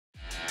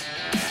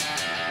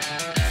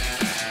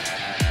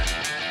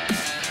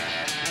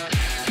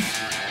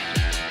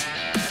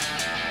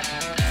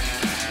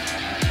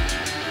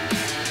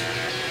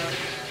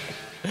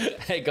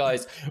Hey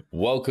guys,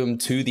 welcome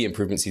to the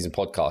Improvement Season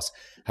podcast.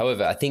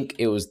 However, I think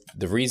it was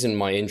the reason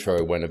my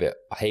intro went a bit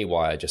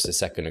haywire just a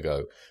second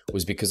ago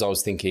was because I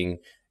was thinking,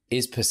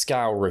 is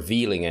Pascal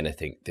revealing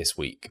anything this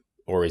week?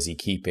 Or is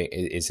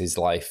his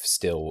life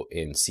still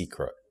in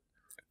secret?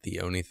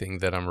 The only thing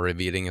that I'm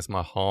revealing is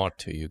my heart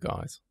to you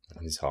guys.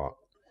 His heart.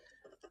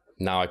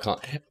 Now I can't,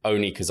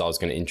 only because I was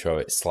going to intro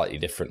it slightly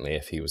differently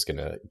if he was going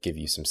to give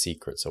you some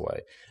secrets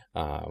away,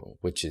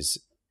 which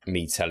is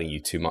me telling you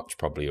too much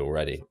probably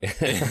already.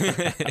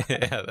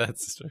 Yeah,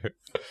 that's true.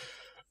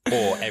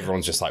 Or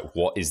everyone's just like,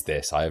 what is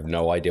this? I have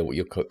no idea what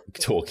you're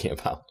talking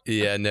about.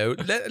 Yeah, no,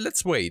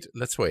 let's wait.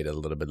 Let's wait a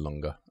little bit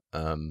longer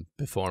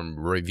before I'm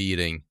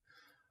revealing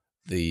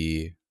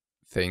the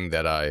thing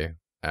that I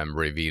am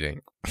revealing.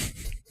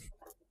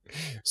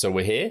 So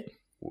we're here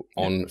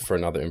on for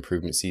another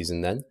improvement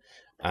season then,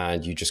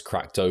 and you just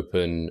cracked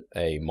open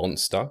a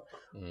monster.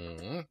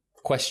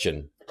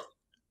 Question,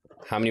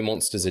 how many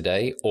monsters a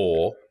day,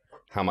 or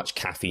how much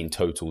caffeine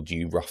total do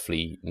you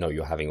roughly know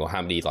you're having, or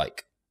how many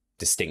like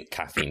distinct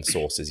caffeine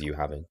sources are you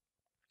having?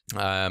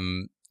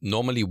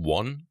 Normally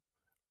one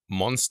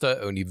monster,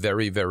 only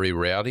very, very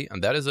rarely.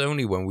 And that is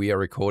only when we are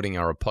recording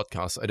our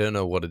podcast. I don't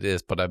know what it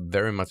is, but I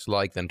very much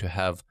like then to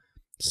have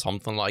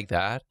something like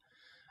that.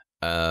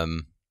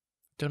 Don't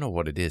know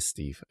what it is,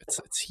 Steve.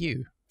 It's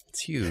you.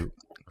 It's you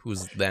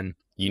who's then...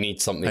 You need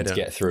something to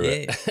get through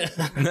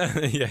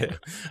it. Yeah,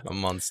 a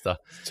monster.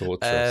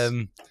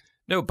 Torturous.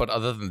 No, but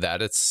other than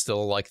that, it's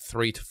still like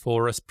 3 to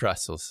 4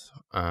 espressos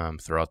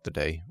throughout the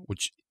day,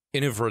 which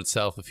in and for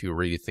itself, if you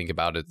really think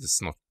about it,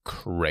 it's not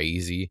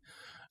crazy,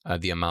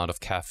 the amount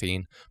of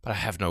caffeine. But I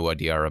have no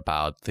idea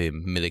about the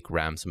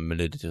milligrams and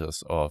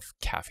milliliters of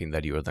caffeine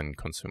that you are then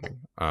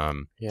consuming.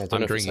 I'm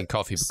drinking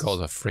coffee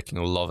because I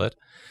freaking love it,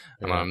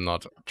 and I'm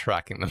not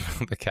tracking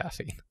the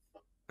caffeine.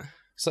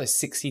 It's like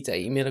 60 to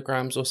 80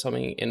 milligrams or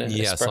something in an espresso?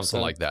 Yeah,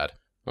 something like that.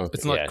 Okay,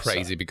 it's not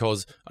crazy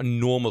because a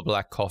normal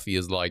black coffee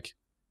is like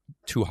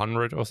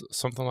 200 or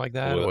something like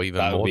that, or even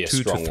more,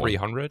 200 to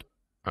 300.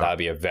 That would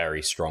be a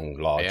very strong,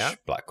 large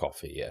black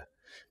coffee, yeah.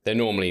 They're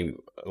normally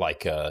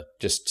like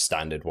just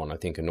standard one, I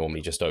think, are normally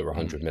just over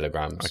 100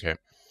 milligrams. Okay.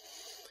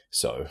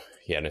 So,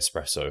 yeah, an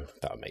espresso,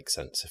 that would make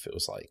sense if it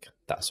was like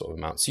that sort of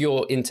amount. So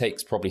your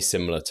intake's probably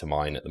similar to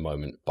mine at the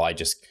moment, but I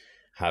just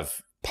have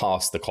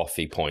passed the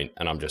coffee point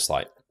and I'm just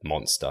like,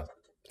 monster.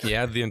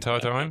 Yeah, the entire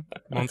time?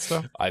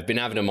 Monster? I've been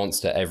having a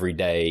monster every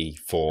day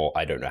for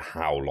I don't know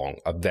how long,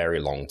 a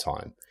very long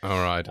time.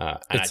 All right. And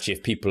actually,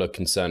 if people are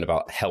concerned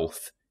about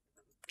health,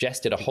 Jess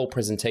did a whole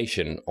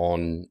presentation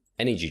on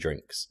energy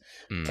drinks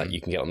that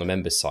you can get on the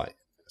members site.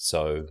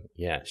 So,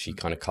 yeah, she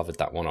kind of covered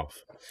that one off.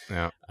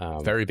 Yeah.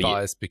 Very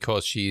biased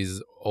because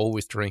she's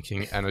always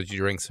drinking energy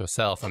drinks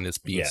herself and is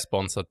being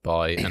sponsored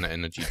by an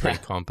energy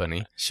drink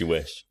company. She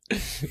wish.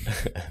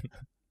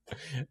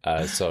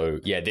 So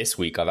yeah, this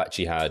week I've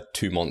actually had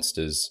 2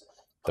 monsters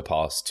the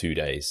past 2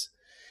 days.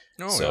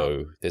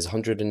 There's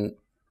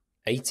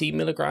 180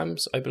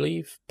 milligrams, I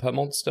believe, per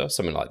monster,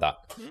 something like that.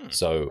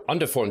 So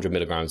under 400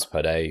 milligrams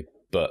per day,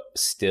 but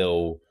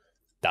still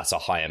that's a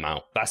high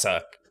amount. That's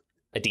a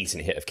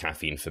decent hit of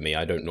caffeine for me.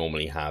 I would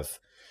normally have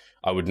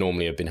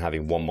been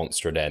having 1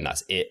 monster a day and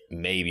that's it.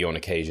 Maybe on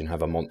occasion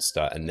have a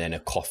monster and then a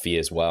coffee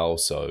as well.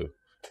 So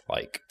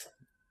like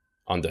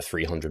under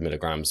 300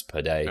 milligrams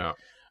per day. Yeah.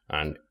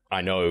 And I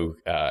know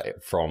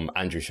from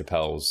Andrew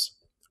Chappelle's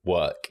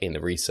work in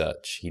the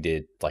research, he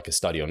did like a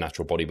study on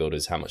natural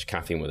bodybuilders, how much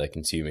caffeine were they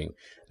consuming.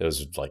 There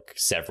was like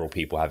several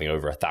people having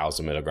over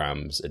 1,000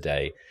 milligrams a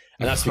day.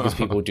 And that's because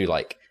people do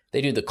like,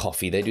 they do the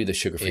coffee, they do the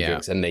sugar-free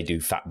drinks, and they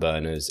do fat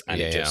burners. And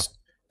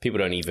people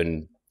don't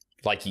even,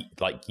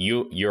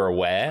 you're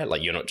aware,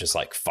 like you're not just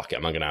like, fuck it,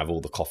 I'm going to have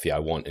all the coffee I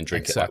want and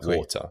drink it like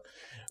water.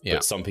 Yeah.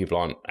 But some people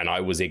aren't, and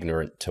I was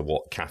ignorant to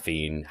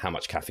how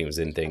much caffeine was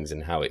in things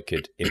and how it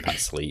could impact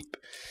sleep.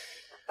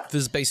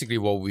 This is basically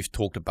what we've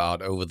talked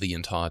about over the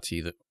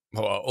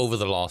over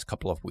the last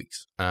couple of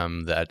weeks.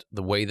 That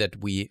the way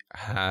that we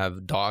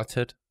have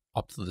dieted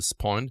up to this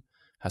point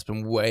has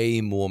been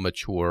way more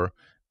mature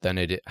than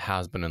it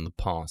has been in the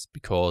past.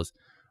 Because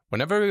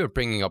whenever we were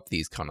bringing up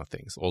these kind of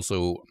things,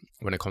 also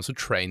when it comes to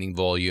training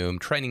volume,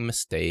 training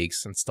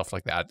mistakes and stuff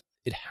like that,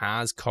 it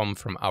has come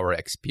from our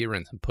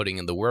experience and putting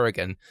in the work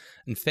and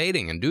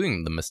failing and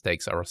doing the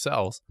mistakes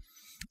ourselves.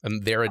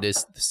 And there it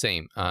is the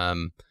same.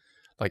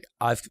 Like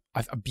I've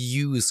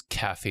abused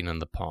caffeine in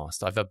the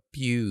past. I've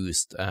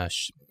abused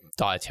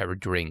dietary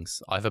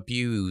drinks. I've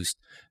abused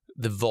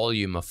the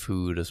volume of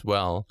food as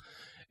well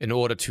in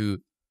order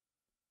to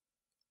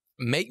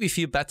make me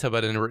feel better.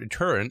 But in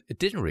return, it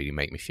didn't really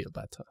make me feel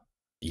better.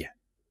 Yeah,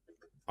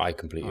 I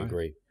completely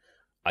agree.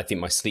 I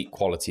think my sleep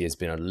quality has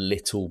been a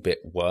little bit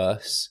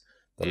worse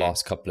the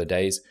last couple of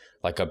days.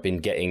 Like I've been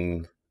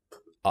getting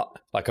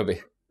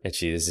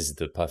actually, this is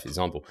the perfect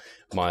example.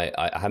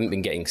 I haven't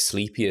been getting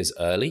sleepy as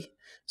early.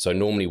 So I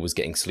normally was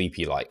getting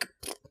sleepy like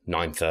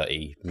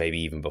 9:30, maybe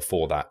even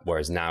before that.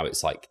 Whereas now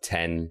it's like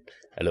 10,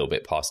 a little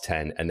bit past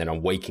 10. And then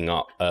I'm waking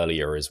up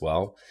earlier as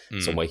well.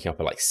 So I'm waking up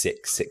at like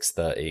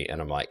 6:30.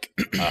 And I'm like,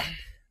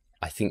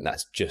 I think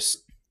that's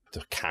just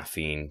the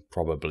caffeine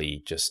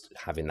probably just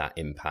having that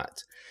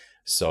impact.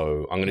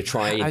 So I'm going to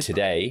try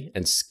today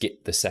and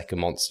skip the second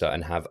Monster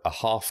and have a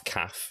half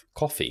calf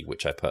coffee,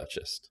 which I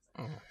purchased.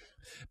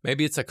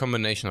 Maybe it's a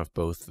combination of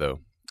both, though.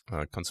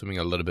 Consuming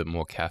a little bit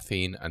more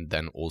caffeine, and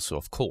then also,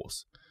 of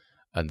course,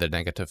 the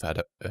negative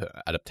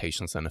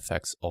adaptations and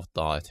effects of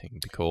dieting.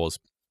 Because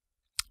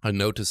I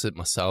noticed it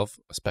myself,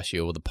 especially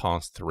over the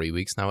past 3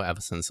 weeks now,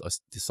 ever since I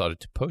decided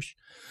to push,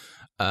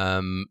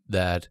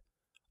 that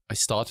I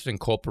started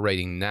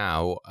incorporating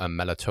now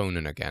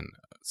melatonin again.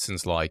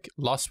 Since like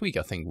last week,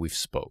 I think we've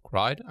spoke,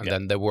 right? And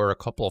then there were a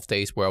couple of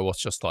days where I was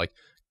just like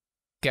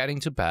getting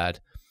to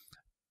bed,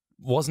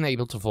 wasn't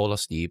able to fall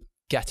asleep,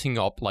 getting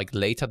up like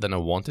later than I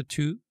wanted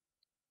to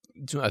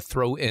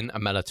throw in a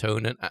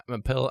melatonin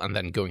pill and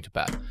then going to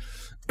bed.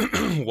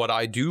 What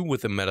I do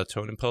with the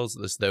melatonin pills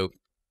is, though,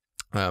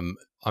 I'm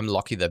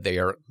lucky that they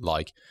are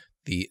like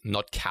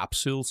not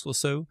capsules or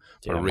so,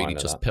 but really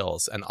just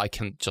pills. And I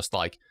can just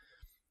like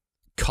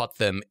cut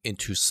them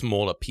into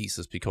smaller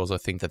pieces because I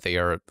think that they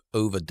are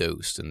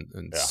overdosed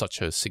in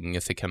such a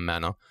significant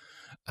manner.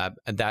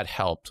 And that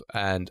helped.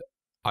 And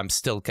I'm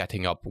still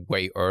getting up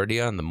way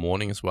earlier in the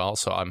morning as well.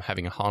 So I'm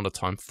having a harder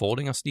time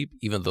falling asleep,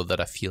 even though that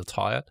I feel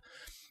tired.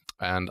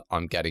 And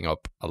I'm getting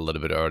up a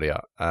little bit earlier.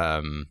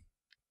 And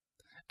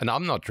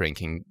I'm not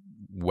drinking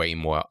way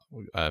more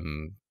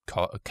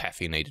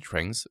caffeinated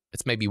drinks.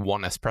 It's maybe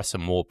 1 espresso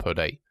more per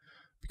day.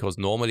 Because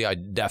normally I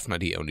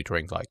definitely only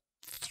drink like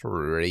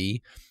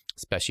 3,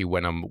 especially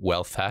when I'm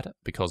well fed,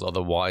 because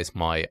otherwise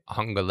my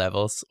hunger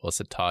levels or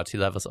satiety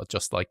levels are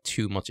just like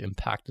too much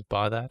impacted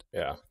by that.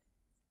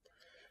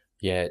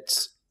 Yeah,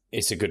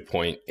 it's a good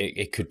point.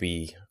 It could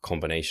be a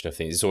combination of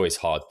things. It's always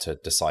hard to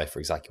decipher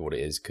exactly what it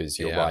is, because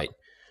you're right.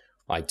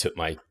 I took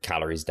my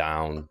calories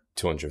down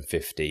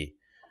 250,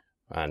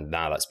 and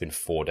now that's been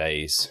 4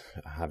 days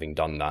having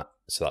done that.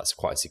 So that's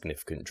quite a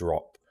significant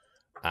drop.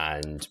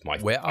 And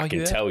I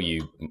can tell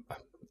you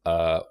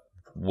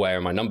where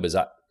are my numbers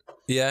at.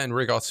 Yeah, in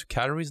regards to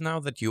calories now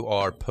that you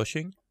are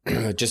pushing?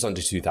 Just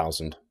under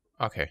 2,000.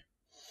 Okay.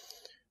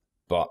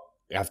 But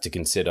you have to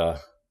consider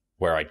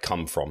where I'd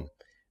come from.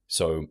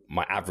 So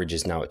my average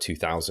is now at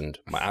 2,000.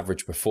 My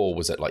average before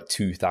was at like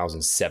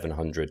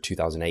 2,700,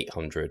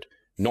 2,800.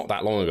 Not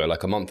that long ago,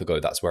 like a month ago,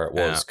 that's where it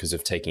was, because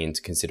of taking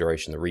into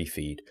consideration the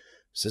refeed.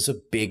 So it's a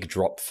big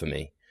drop for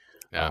me.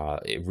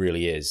 It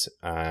really is.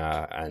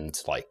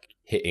 And like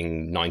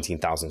hitting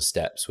 19,000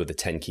 steps with a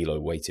 10 kilo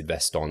weighted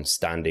vest on,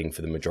 standing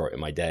for the majority of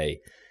my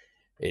day.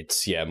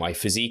 My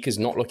physique is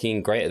not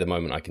looking great at the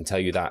moment. I can tell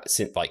you that.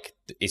 Since like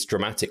it's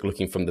dramatic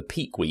looking from the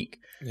peak week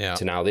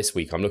to now this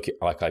week. I'm looking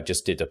like I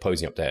just did a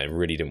posing update and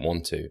really didn't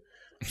want to.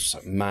 Just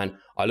like, man,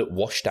 I look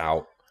washed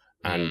out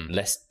and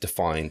less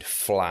defined,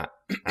 flat,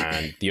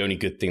 and the only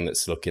good thing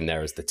that's looking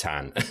there is the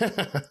tan.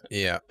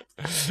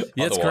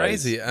 It's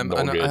crazy. And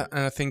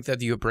I think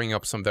that you bring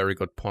up some very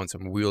good points,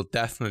 and we'll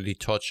definitely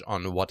touch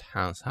on what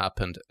has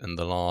happened in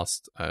the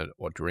last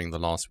or during the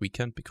last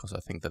weekend, because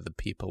I think that the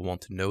people want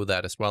to know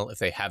that as well, if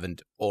they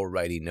haven't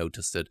already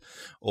noticed it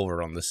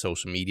over on the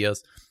social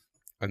medias,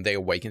 and they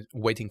are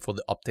waiting for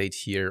the update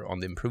here on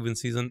the improvement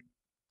season.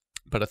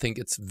 But I think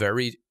it's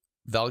very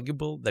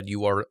valuable that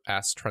you are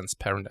as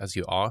transparent as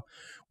you are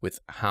with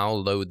how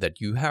low that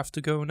you have to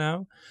go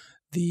now,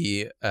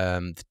 the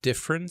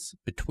difference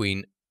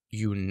between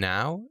you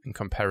now in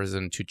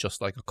comparison to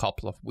just like a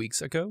couple of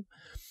weeks ago,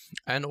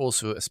 and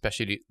also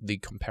especially the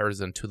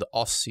comparison to the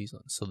off season,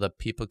 so that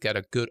people get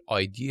a good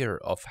idea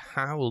of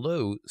how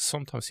low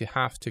sometimes you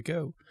have to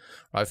go,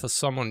 right?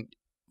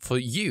 For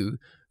you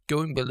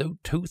going below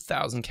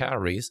 2,000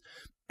 calories,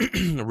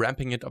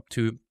 ramping it up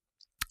to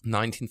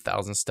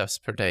 19,000 steps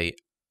per day,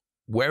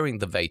 wearing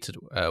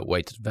the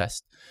weighted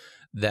vest,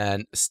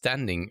 then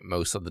standing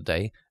most of the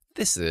day.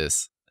 This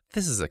is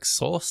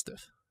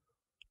exhaustive.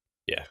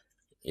 Yeah,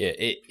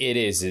 it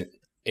is.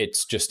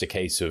 It's just a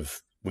case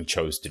of we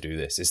chose to do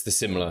this. It's the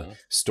similar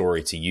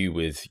story to you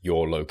with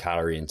your low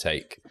calorie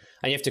intake,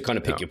 and you have to kind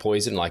of pick your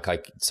poison. Like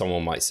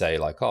someone might say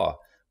like, oh,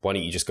 why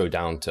don't you just go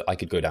down to? I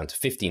could go down to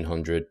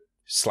 1,500,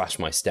 slash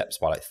my steps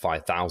by like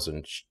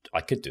 5,000.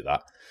 I could do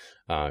that.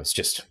 It's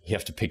just you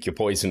have to pick your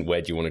poison.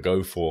 Where do you want to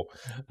go for?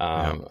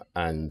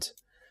 And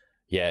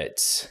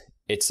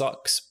it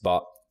sucks,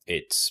 but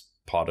it's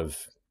part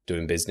of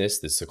doing business.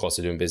 There's the cost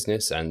of doing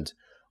business, and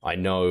I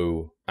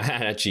know.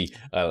 And actually,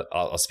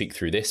 I'll speak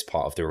through this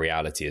part of the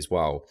reality as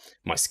well.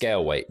 My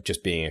scale weight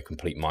just being a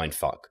complete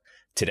mindfuck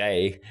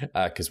today,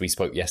 because we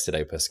spoke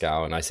yesterday,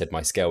 Pascal, and I said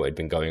my scale weight had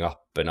been going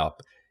up and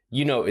up.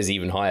 You know, it was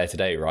even higher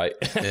today, right?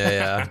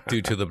 Yeah,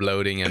 due to the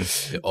bloating and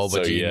the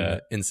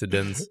aubergine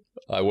incidents.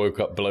 I woke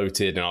up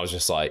bloated, and I was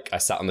just like, I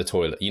sat on the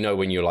toilet. You know,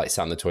 when you're like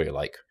sat on the toilet,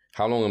 like,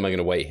 how long am I going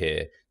to wait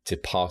here to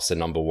pass a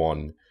number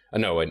one? A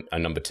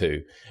number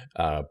two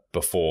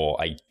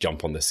before I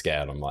jump on the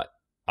scale? I'm like,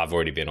 I've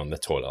already been on the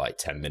toilet like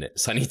 10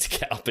 minutes. I need to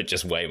get up and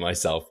just weigh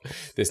myself.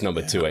 This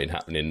number two ain't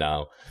happening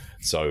now.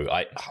 So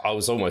I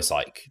was almost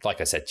like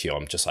I said to you,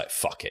 I'm just like,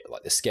 fuck it.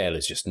 Like the scale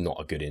is just not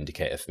a good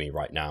indicator for me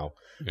right now.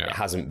 Yeah. It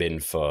hasn't been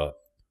for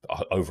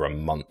over a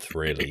month,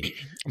 really.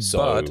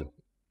 So,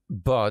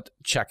 but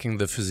checking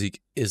the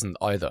physique isn't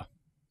either.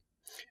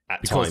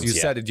 At because times, you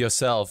said it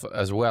yourself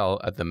as well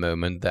at the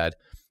moment that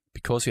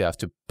because you have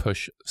to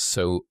push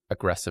so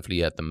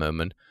aggressively at the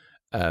moment,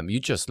 you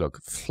just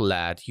look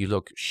flat, you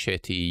look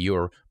shitty,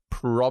 you're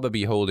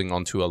probably holding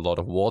onto a lot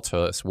of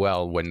water as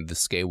well when the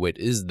scale weight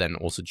is then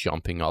also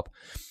jumping up.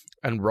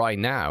 And right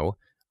now,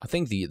 I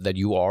think that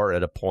you are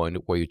at a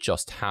point where you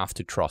just have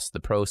to trust the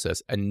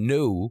process and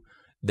know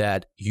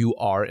that you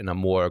are in a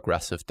more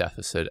aggressive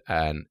deficit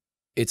and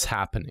it's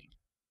happening.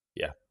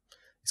 Yeah.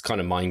 It's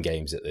kind of mind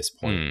games at this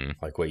point,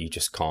 like where you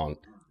just can't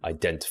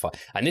identify.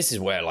 And this is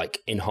where like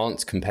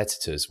enhanced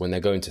competitors, when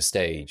they're going to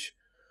stage,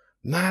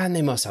 man,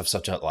 they must have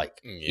such a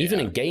even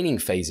in gaining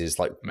phases,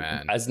 like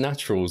as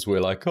naturals,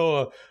 we're like,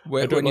 oh,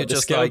 when you're like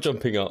just scale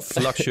jumping up,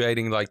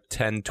 fluctuating like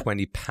 10,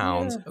 20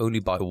 pounds only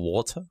by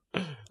water,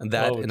 and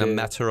that in a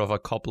matter of a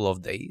couple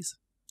of days.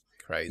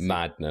 Crazy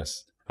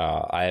madness.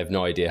 I have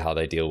no idea how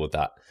they deal with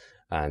that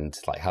and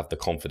like have the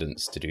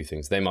confidence to do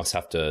things. They must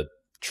have to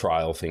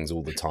trial things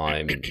all the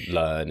time and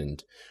learn,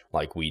 and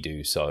like we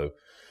do. So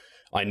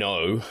I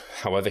know,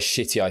 however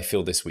shitty I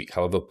feel this week,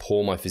 however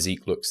poor my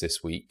physique looks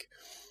this week,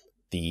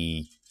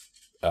 the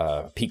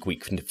peak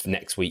week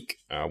next week,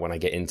 when I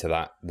get into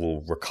that,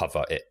 will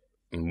recover it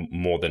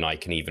more than I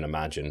can even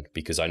imagine,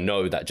 because I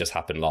know that just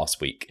happened last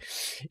week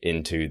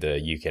into the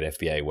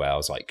UKDFBA, where I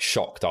was like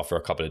shocked after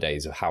a couple of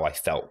days of how I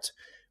felt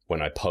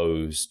when I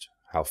posed,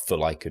 how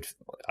full I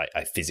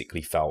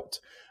physically felt,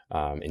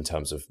 in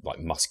terms of like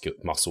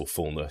muscle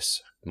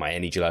fullness, my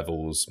energy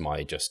levels,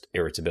 my just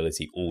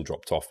irritability all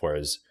dropped off.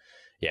 Whereas,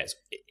 yeah,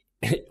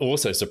 it's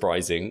also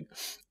surprising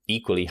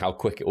equally how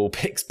quick it all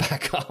picks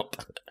back up.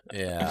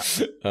 Yeah.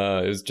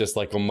 It was just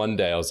like on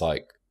Monday, I was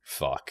like,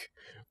 fuck,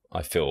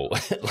 I feel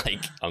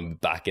like I'm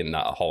back in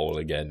that hole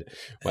again.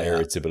 My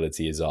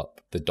irritability is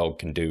up. The dog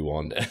can do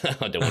one.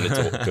 I don't want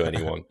to talk to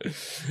anyone.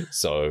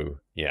 So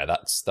yeah,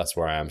 that's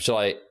where I am. Shall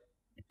I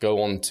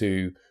go on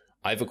to,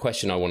 I have a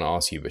question I want to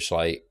ask you, but shall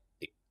I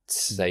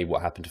say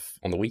what happened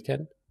on the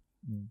weekend?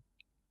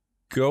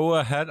 Go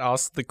ahead,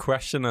 ask the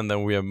question, and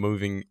then we are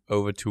moving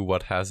over to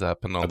what has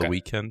happened on the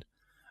weekend.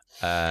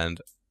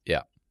 And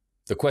yeah.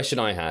 The question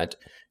I had,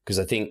 because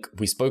I think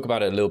we spoke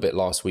about it a little bit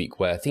last week,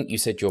 where I think you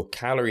said your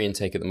calorie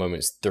intake at the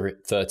moment is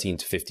 13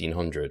 to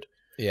 1500.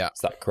 Yeah. Is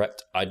that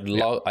correct? I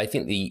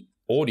think the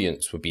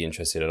audience would be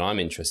interested, and I'm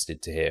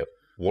interested to hear,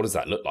 what does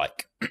that look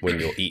like when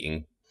you're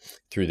eating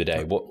through the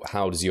day?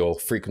 How does your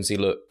frequency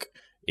look?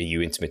 Are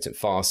you intermittent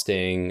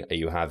fasting? Are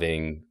you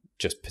having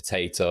just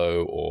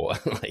potato, or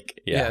like,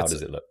 how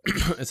does it look?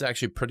 It's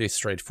actually pretty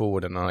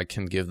straightforward, and I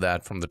can give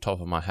that from the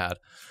top of my head.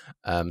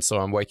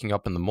 So I'm waking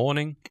up in the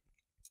morning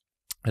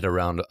at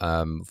around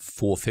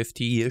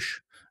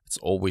 4:50-ish. It's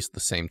always the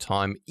same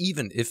time,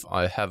 even if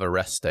I have a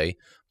rest day,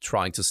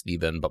 trying to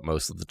sleep in, but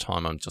most of the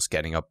time I'm just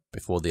getting up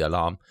before the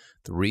alarm.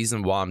 The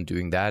reason why I'm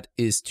doing that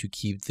is to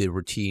keep the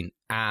routine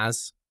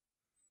as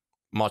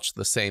much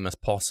the same as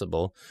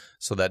possible,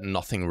 so that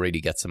nothing really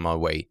gets in my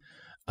way.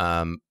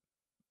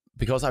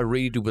 Because I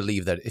really do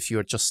believe that if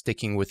you're just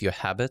sticking with your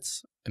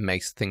habits, it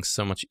makes things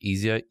so much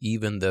easier,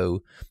 even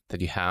though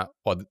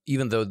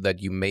that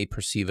you may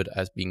perceive it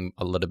as being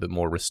a little bit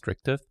more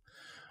restrictive.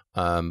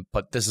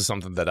 But this is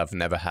something that I've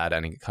never had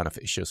any kind of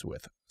issues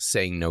with,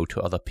 saying no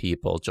to other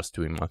people, just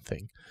doing my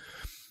thing.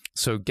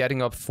 So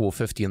getting up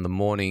 4:50 in the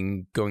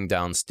morning, going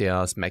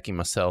downstairs, making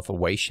myself a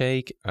whey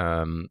shake,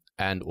 and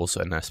also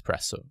an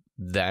espresso.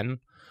 Then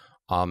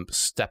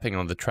stepping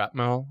on the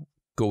treadmill,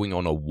 going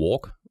on a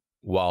walk,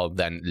 while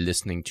then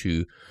listening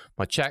to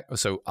my check.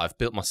 So I've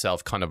built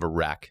myself kind of a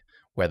rack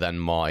where then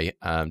my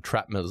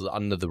treadmill is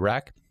under the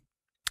rack,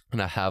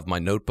 and I have my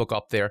notebook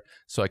up there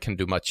so I can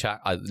do my check.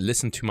 I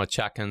listen to my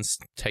check-ins,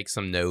 take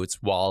some notes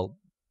while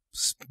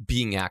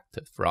being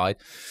active, right?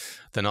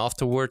 Then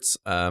afterwards,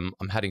 I'm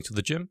heading to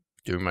the gym,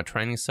 doing my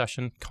training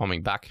session,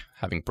 coming back,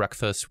 having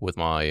breakfast with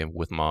my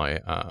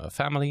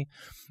family.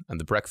 And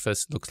the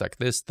breakfast looks like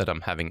this, that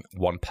I'm having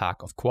 1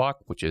 pack of quark,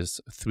 which is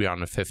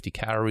 350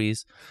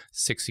 calories,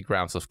 60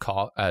 grams of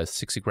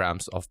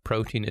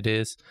protein it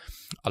is,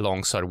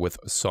 alongside with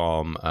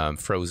some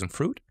frozen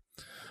fruit.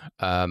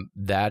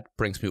 That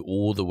brings me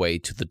all the way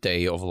to the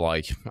day of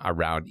like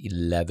around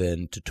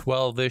 11 to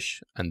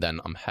 12-ish, and then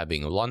I'm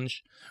having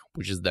lunch,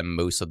 which is then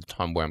most of the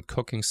time where I'm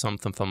cooking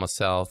something for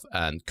myself,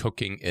 and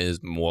cooking is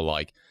more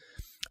like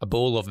a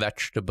bowl of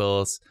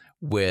vegetables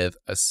with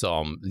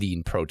some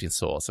lean protein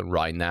source. And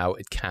right now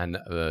it can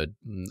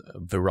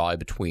vary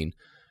between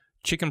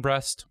chicken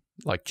breast,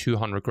 like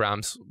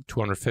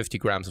 250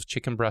 grams of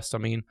chicken breast,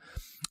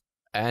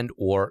 and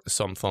or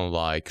something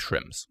like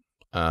shrimps.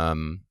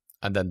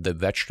 And then the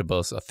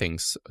vegetables are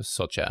things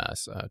such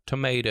as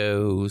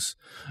tomatoes,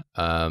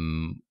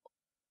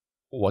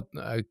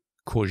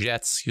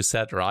 courgettes, you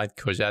said, right?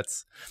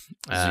 Courgettes.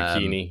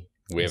 Zucchini.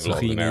 We have a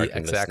lot of American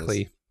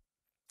exactly.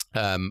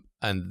 And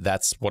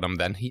that's what I'm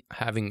then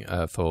having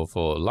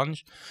for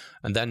lunch.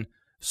 And then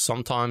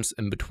Sometimes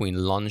in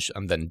between lunch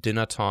and then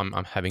dinner time,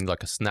 I'm having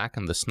like a snack,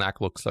 and the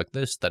snack looks like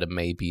this, that it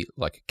may be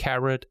like a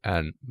carrot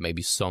and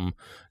maybe some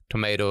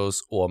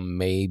tomatoes, or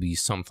maybe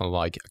something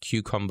like a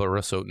cucumber,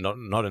 or so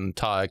not an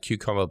entire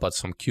cucumber, but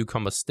some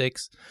cucumber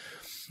sticks.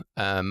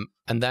 And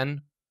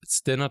then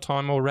it's dinner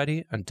time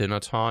already, and dinner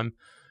time,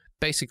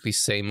 basically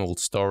same old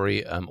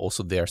story.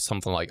 Also there's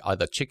something like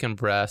either chicken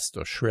breast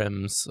or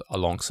shrimps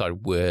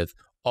alongside with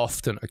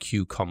often a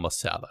cucumber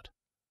salad.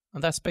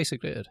 And that's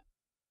basically it.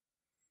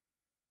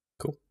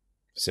 Cool.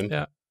 Simple.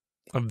 Yeah.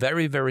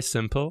 Very, very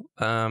simple.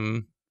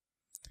 Not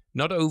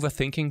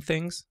overthinking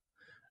things,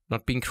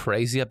 not being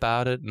crazy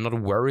about it, not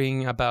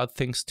worrying about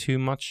things too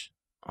much,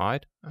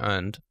 right?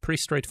 And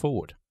pretty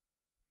straightforward.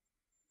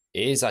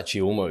 It is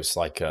actually almost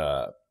like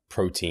a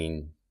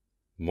protein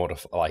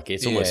like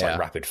it's almost like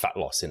rapid fat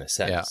loss in a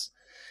sense.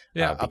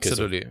 Yeah, because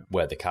absolutely. of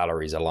where the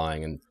calories are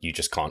lying, and you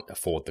just can't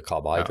afford the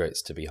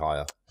carbohydrates to be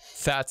higher.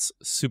 Fat's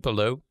super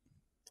low.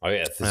 Oh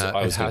yeah,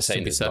 I was going to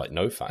say there's like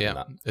no fat in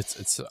that.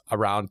 It's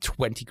around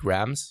 20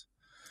 grams.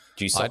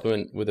 Do you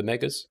supplement with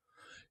omegas?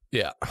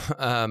 Yeah,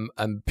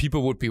 and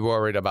people would be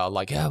worried about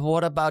like, yeah,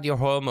 what about your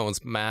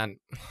hormones, man?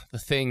 The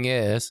thing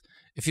is,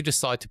 if you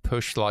decide to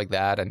push like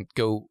that and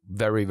go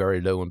very,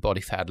 very low in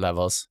body fat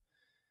levels,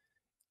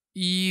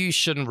 you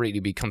shouldn't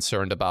really be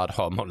concerned about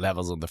hormone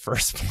levels in the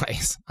first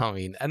place. I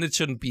mean, and it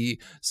shouldn't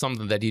be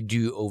something that you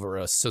do over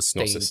a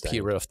sustained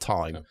period of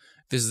time. No.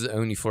 This is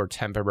only for a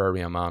temporary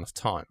amount of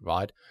time,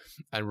 right?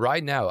 And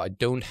right now, I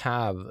don't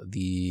have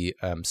the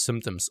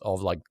symptoms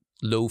of like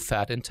low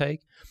fat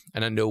intake,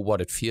 and I know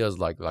what it feels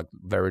like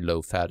very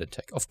low fat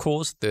intake. Of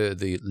course,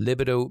 the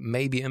libido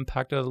may be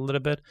impacted a little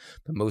bit,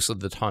 but most of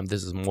the time,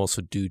 this is more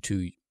so due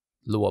to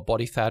lower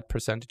body fat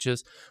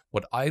percentages.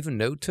 What I've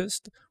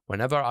noticed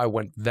whenever I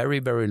went very,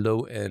 very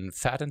low in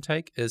fat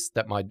intake is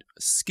that my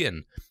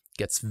skin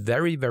gets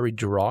very, very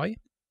dry.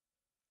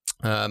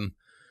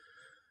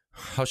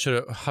 How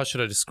should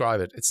I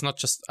describe it? It's not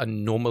just a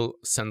normal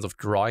sense of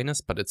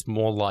dryness, but it's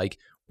more like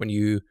when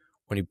you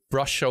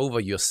brush over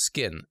your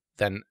skin,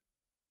 then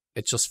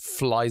it just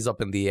flies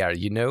up in the air.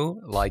 You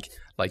know, like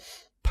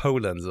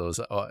pollens, or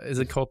is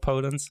it called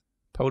pollens?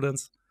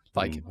 Pollens,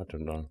 like I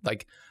don't know,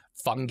 like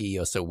fungi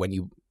or so. When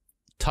you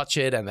touch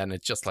it, and then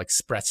it just like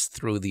spreads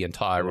through the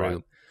entire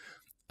room.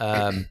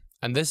 And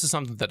this is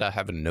something that I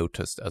haven't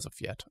noticed as of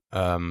yet.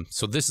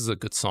 So this is a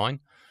good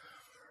sign.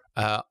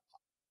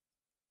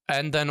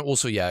 And then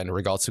also, in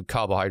regards to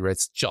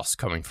carbohydrates, just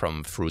coming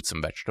from fruits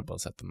and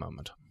vegetables at the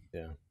moment.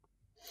 Yeah.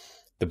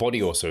 The body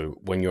also,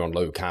 when you're on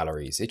low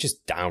calories, it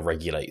just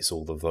down-regulates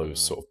all of those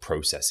sort of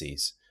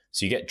processes.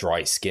 So you get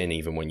dry skin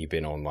even when you've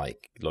been on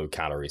like low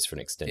calories for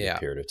an extended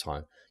period of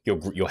time.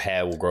 Your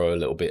hair will grow a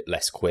little bit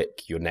less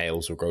quick. Your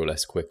nails will grow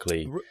less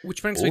quickly.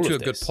 Which brings me to a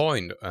good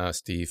point,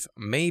 Steve.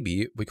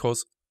 Maybe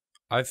because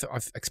I've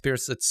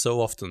experienced it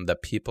so often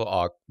that people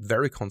are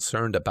very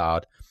concerned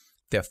about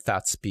their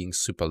fats being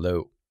super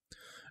low.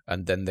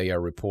 And then they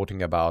are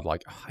reporting about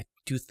like, I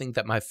do think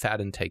that my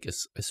fat intake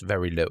is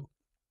very low.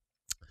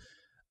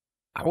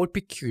 I would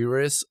be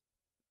curious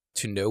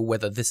to know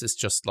whether this is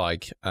just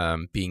like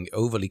being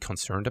overly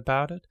concerned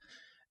about it,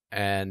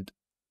 and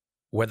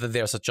whether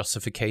there's a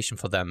justification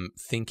for them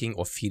thinking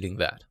or feeling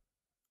that.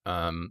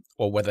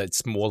 Or whether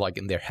it's more like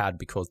in their head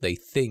because they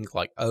think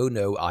like, oh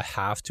no, I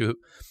have to,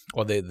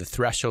 or the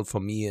threshold for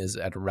me is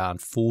at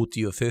around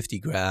 40 or 50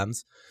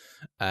 grams.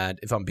 And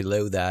if I'm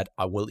below that,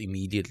 I will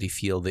immediately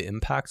feel the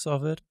impacts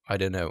of it. I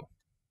don't know.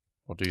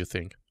 What do you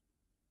think?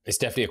 It's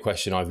definitely a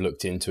question I've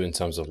looked into in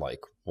terms of like,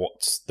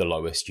 what's the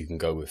lowest you can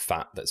go with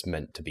fat that's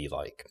meant to be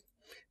like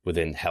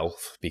within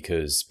health,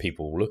 because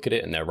people look at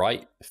it and they're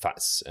right.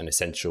 Fat's an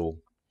essential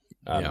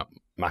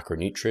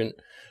macronutrient.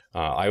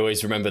 I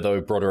always remember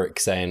though Broderick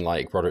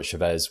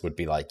Chavez would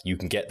be like, you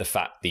can get the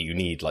fat that you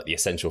need, like the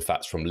essential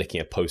fats, from licking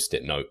a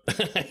post-it note.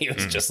 He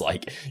was just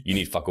like, you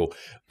need fuck all.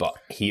 But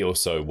he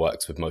also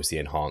works with mostly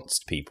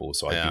enhanced people,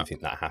 so I do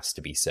think that has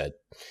to be said.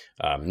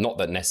 Not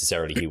that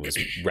necessarily he was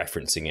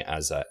referencing it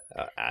as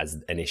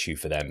an issue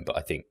for them, but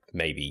I think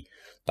maybe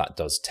that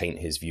does taint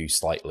his view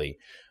slightly.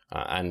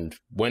 And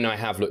when I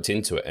have looked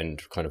into it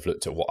and kind of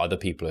looked at what other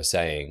people are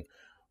saying,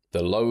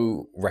 the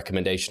low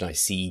recommendation I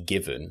see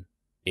given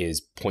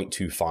is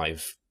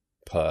 0.25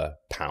 per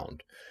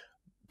pound.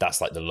 That's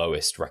like the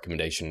lowest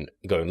recommendation.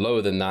 Going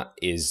lower than that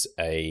is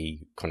a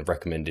kind of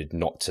recommended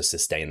not to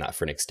sustain that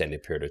for an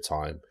extended period of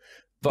time.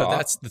 But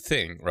that's the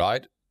thing,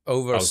 right?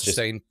 Over a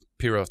sustained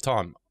period of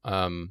time.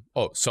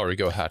 Sorry,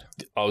 go ahead.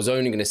 I was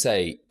only going to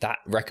say that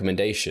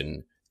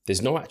recommendation,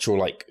 there's no actual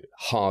like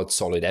hard,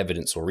 solid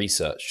evidence or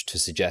research to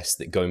suggest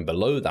that going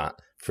below that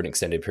for an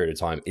extended period of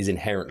time is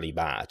inherently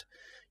bad.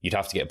 You'd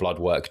have to get blood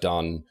work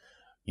done.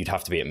 You'd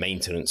have to be at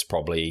maintenance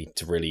probably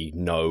to really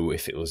know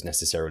if it was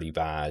necessarily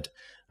bad,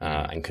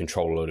 and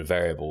control a load of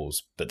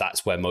variables. But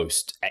that's where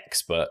most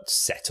experts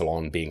settle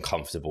on being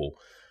comfortable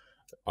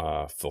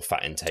for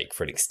fat intake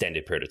for an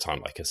extended period of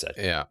time, like I said.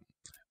 Yeah.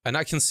 And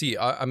I can see,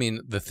 I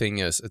mean, the thing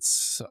is,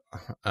 it's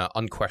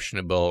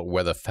unquestionable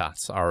whether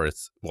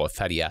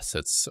fatty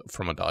acids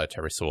from a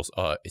dietary source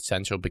are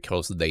essential,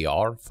 because they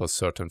are for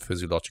certain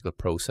physiological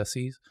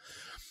processes.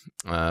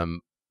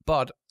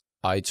 But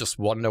I just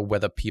wonder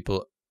whether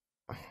people,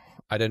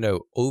 I don't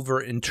know,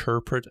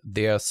 overinterpret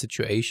their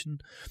situation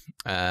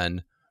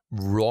and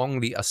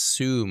wrongly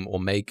assume or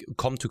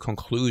come to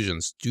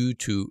conclusions due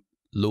to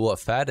lower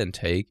fat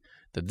intake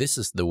that this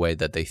is the way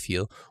that they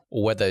feel,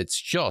 or whether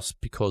it's just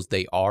because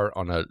they are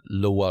on a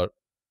lower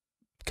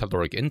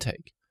caloric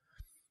intake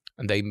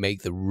and they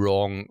make the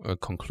wrong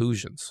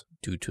conclusions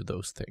due to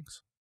those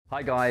things.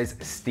 Hi guys,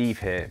 Steve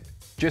here.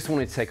 Just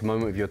wanted to take a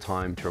moment of your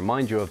time to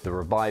remind you of the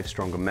Revive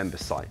Stronger member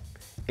site.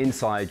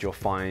 Inside you'll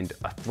find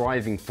a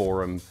thriving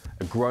forum,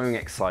 a growing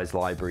exercise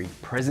library,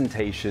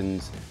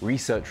 presentations,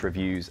 research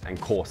reviews and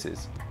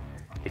courses.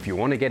 If you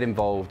want to get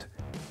involved,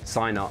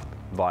 sign up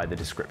via the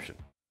description.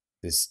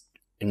 There's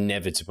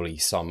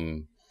inevitably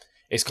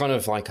it's kind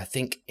of like, I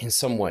think in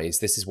some ways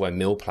this is where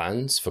meal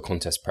plans for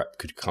contest prep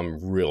could come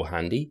real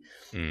handy,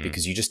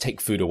 because you just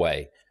take food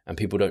away and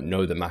people don't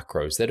know the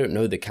macros, they don't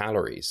know the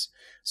calories.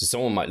 So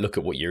someone might look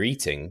at what you're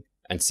eating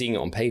and seeing it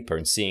on paper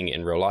and seeing it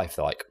in real life,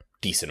 they're like,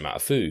 decent amount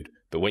of food.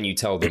 But when you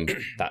tell them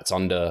that's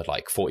under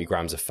like 40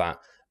 grams of fat,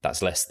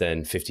 that's less than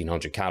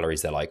 1500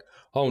 calories, they're like,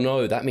 oh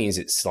no, that means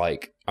it's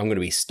like, I'm going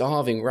to be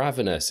starving,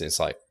 ravenous. And it's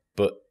like,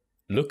 but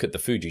look at the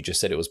food, you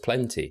just said it was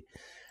plenty.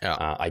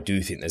 Yeah. I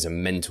do think there's a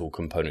mental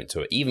component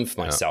to it, even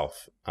for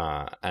myself.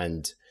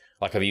 And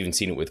like I've even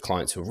seen it with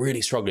clients who are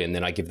really struggling, and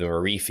then I give them a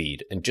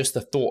refeed. And just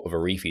the thought of a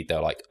refeed,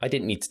 they're like, I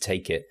didn't need to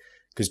take it,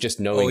 because just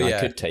knowing I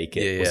could take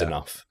it was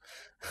enough.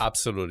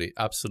 Absolutely,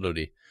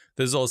 absolutely.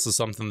 There's also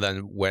something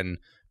then when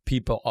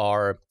people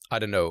are, I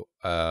don't know,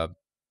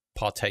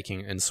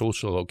 partaking in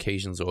social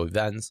occasions or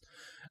events,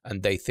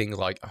 and they think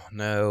like, oh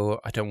no,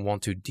 I don't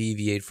want to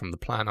deviate from the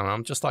plan. And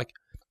I'm just like,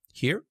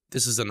 here,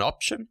 this is an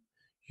option.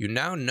 You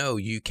now know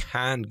you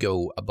can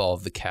go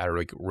above the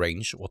caloric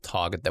range or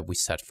target that we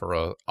set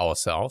for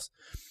ourselves.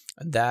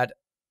 And that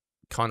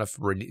kind of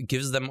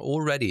gives them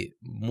already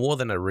more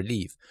than a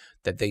relief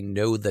that they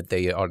know that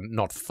they are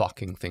not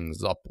fucking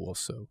things up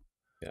also.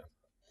 Yeah,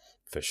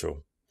 for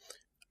sure.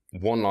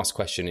 One last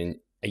question.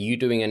 Are you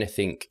doing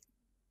anything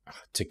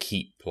to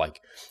keep,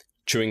 like,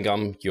 chewing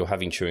gum? You're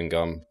having chewing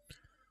gum.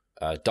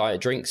 Diet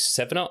drinks,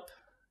 7-Up?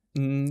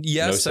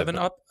 Yeah, no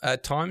 7-Up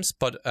at times,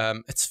 but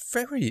it's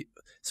very...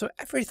 So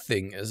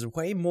everything is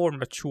way more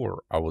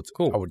mature, I would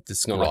describe.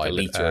 It's not like a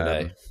liter a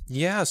day.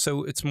 Yeah,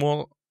 so it's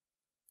more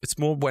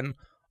when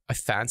I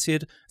fancy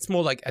it. It's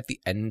more like at the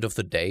end of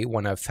the day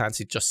when I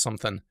fancy just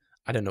something,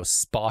 I don't know,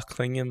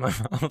 sparkling in my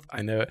mouth.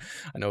 I know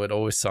it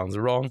always sounds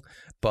wrong,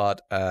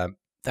 but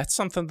that's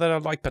something that I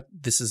like, but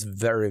this is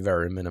very,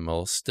 very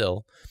minimal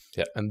still.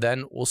 Yeah. And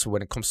then also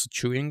when it comes to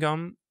chewing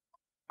gum,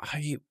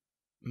 I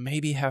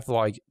maybe have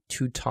like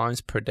 2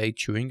 times per day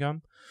chewing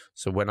gum.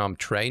 So when I'm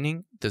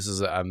training, this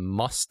is a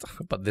must,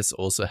 but this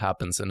also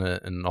happens in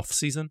an off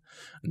season.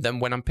 And then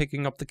when I'm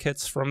picking up the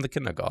kids from the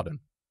kindergarten,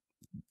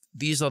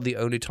 these are the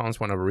only times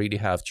when I really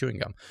have chewing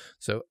gum.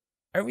 So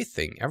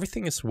everything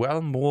is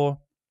well more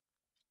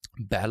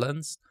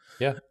balanced.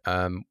 Yeah.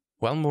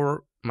 Well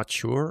more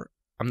mature.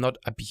 I'm not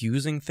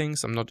abusing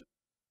things. I'm not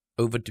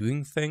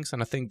overdoing things.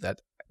 And I think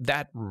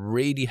that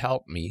really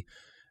helped me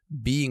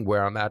being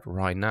where I'm at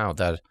right now,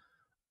 that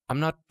I'm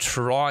not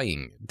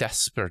trying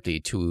desperately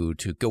to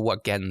go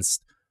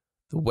against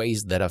the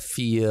ways that I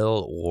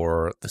feel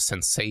or the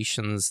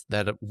sensations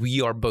that we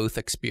are both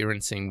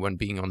experiencing when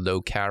being on low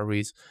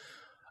calories.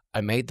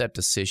 I made that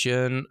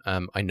decision.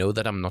 I know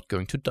that I'm not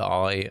going to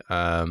die.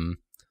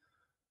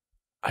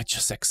 I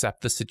just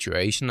accept the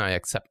situation. I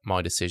accept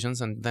my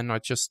decisions, and then I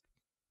just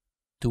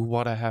do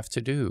what I have to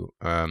do.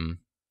 And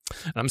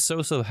I'm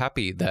so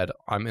happy that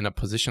I'm in a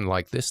position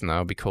like this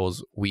now,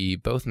 because we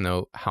both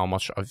know how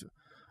much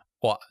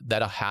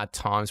that I had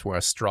times where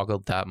I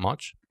struggled that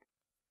much.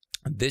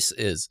 This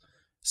is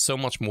so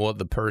much more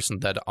the person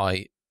that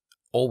I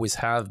always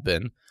have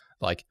been.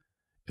 Like,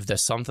 if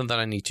there's something that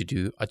I need to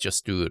do, I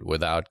just do it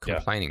without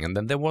complaining. Yeah. And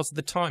then there was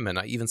the time, and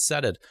I even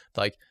said it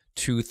like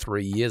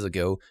 2-3 years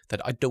ago, that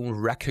I don't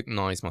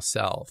recognize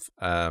myself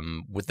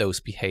with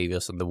those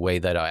behaviors and the way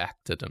that I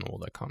acted and all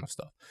that kind of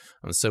stuff.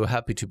 I'm so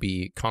happy to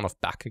be kind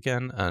of back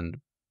again and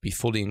be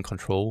fully in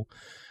control.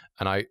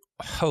 And I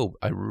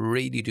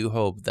really do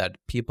hope that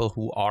people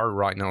who are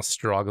right now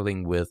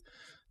struggling with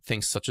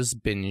things such as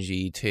binge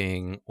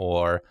eating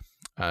or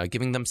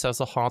giving themselves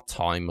a hard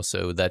time or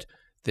so, that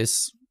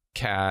this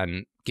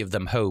can give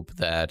them hope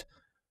that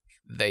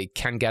they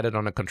can get it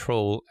under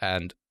control,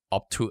 and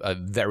up to a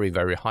very,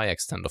 very high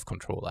extent of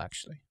control,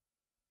 actually.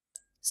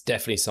 It's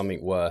definitely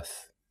something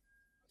worth,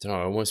 I don't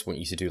know, I almost want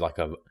you to do like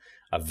a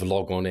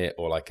vlog on it,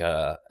 or like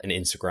an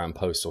Instagram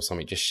post or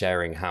something, just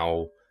sharing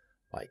how,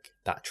 like,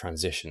 that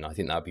transition. I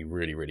think that'd be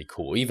really, really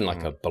cool. Even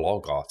like a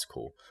blog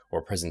article or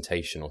a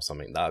presentation or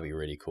something, that'd be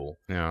really cool.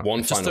 Yeah.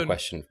 One final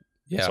question.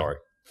 Yeah. Sorry.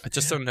 I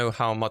just don't know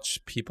how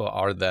much people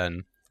are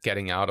then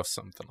getting out of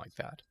something like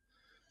that.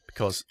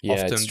 Because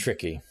often, it's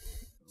tricky.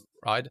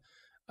 Right?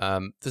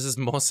 This is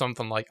more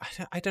something like,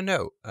 I don't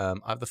know. I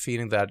have the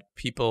feeling that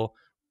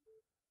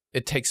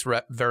it takes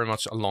very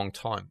much a long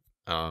time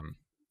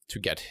to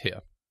get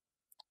here,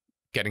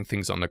 getting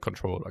things under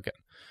control again.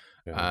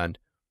 Yeah. And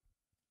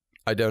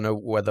I don't know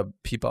whether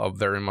people are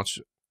very much,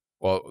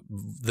 or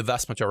the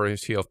vast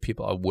majority of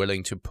people are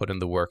willing to put in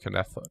the work and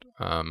effort.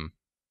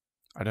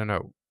 I don't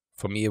know.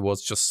 For me, it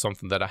was just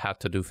something that I had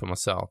to do for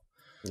myself.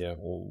 Yeah,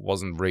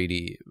 wasn't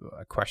really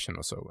a question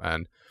or so.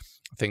 And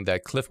I think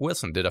that Cliff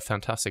Wilson did a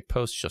fantastic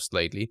post just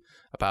lately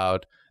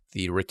about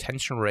the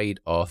retention rate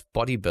of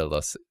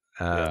bodybuilders,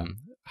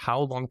 how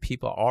long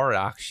people are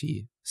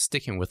actually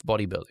sticking with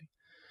bodybuilding.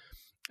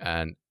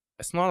 And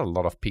it's not a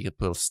lot of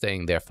people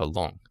staying there for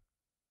long,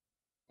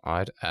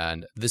 right?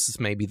 And this is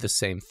maybe the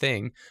same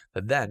thing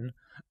that then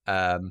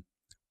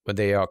when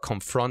they are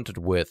confronted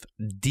with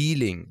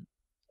dealing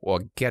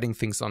or getting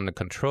things under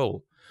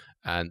control,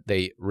 and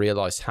they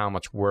realize how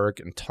much work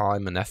and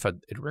time and effort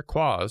it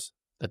requires,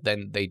 that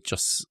then they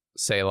just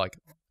say like,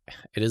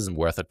 it isn't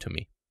worth it to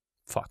me.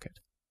 Fuck it.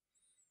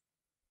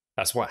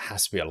 That's why it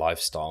has to be a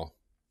lifestyle.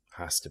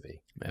 Has to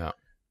be. Yeah.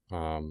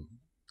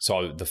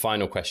 So the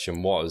final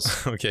question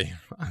was okay.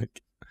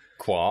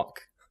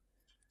 Quark.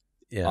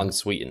 Yeah.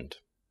 Unsweetened.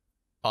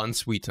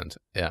 Unsweetened.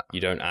 Yeah.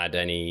 You don't add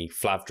any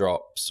flav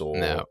drops or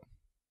no.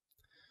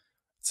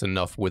 It's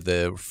enough with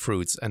the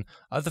fruits. And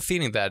I have the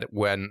feeling that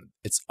when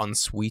it's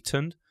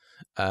unsweetened,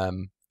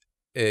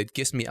 it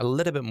gives me a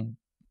little bit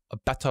a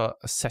better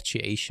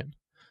satiation.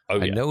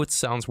 I know it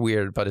sounds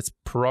weird, but it's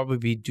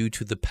probably due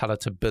to the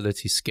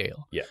palatability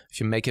scale. Yeah.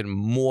 If you make it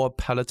more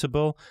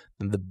palatable,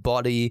 then the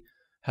body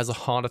has a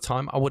harder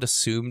time, I would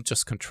assume,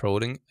 just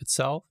controlling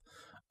itself.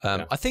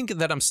 I think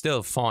that I'm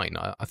still fine.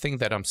 I think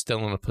that I'm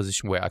still in a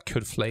position where I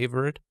could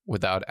flavor it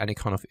without any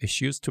kind of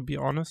issues, to be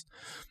honest.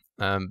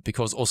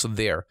 Because also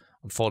there,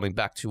 I'm falling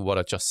back to what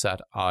I just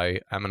said. I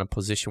am in a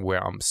position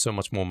where I'm so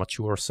much more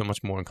mature, so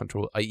much more in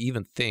control. I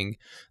even think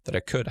that I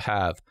could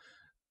have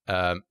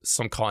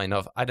some kind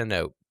of, I don't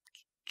know,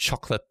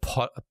 chocolate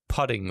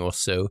pudding or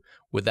so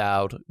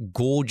without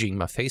gorging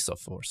my face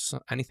off or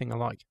anything I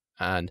like.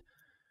 And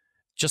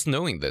just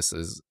knowing this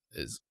is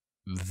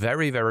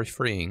very, very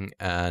freeing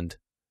and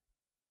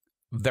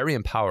very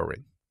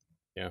empowering.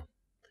 Yeah.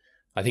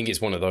 I think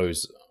it's one of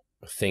those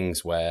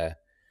things where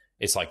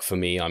it's like, for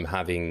me, I'm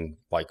having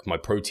like my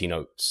protein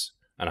oats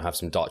and I have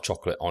some dark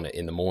chocolate on it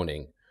in the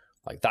morning.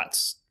 Like,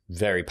 that's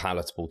very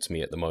palatable to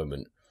me at the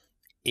moment.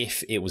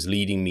 If it was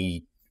leading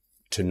me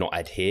to not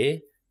adhere,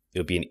 it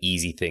would be an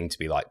easy thing to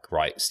be like,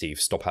 right, Steve,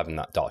 stop having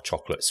that dark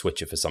chocolate,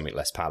 switch it for something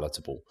less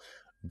palatable.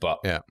 But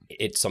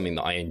it's something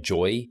that I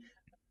enjoy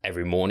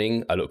every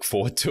morning. I look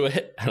forward to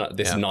it. And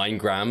this 9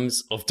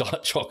 grams of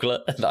dark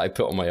chocolate that I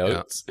put on my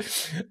oats.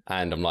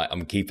 And I'm like,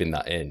 I'm keeping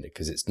that in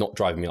because it's not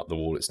driving me up the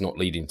wall. It's not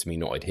leading to me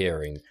not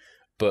adhering.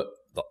 But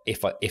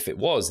if it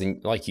was,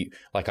 then I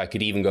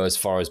could even go as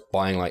far as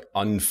buying like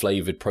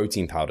unflavored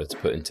protein powder to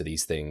put into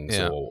these things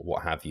or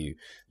what have you.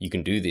 You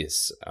can do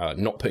this,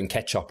 not putting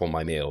ketchup on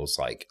my meals.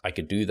 Like, I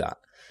could do that.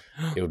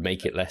 It would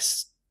make it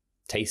less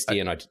tasty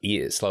and I'd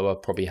eat it slower,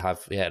 probably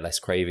have less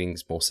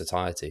cravings, more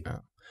satiety.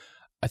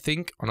 I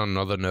think on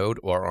another note,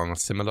 or on a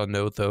similar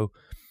note though,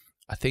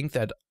 I think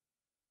that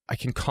I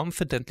can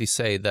confidently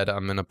say that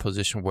I'm in a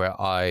position where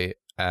I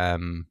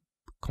am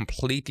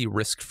completely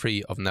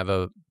risk-free of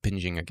never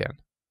binging again.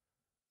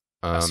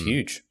 That's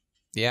huge.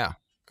 Yeah.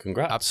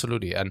 Congrats.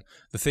 Absolutely. And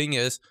the thing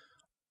is,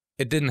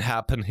 it didn't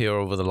happen here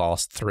over the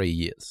last 3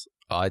 years,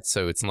 right?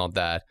 So it's not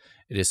that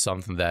it is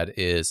something that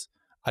is,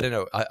 I don't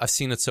know, I've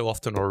seen it so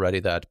often already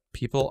that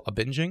people are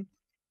binging,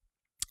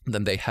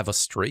 then they have a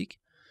streak,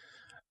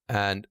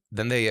 and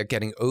then they are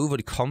getting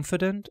overly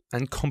confident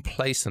and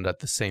complacent at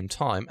the same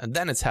time, and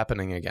then it's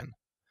happening again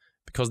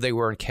because they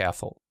weren't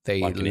careful.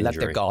 They let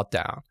their guard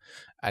down.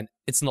 And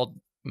it's not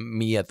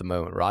me at the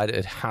moment, right?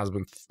 It has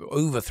been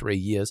over 3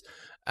 years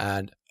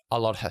and a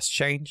lot has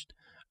changed.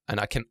 And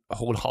I can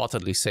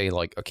wholeheartedly say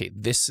like, okay,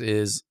 this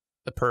is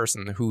a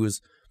person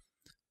who's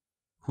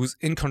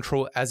in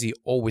control as he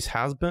always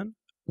has been,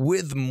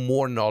 with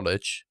more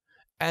knowledge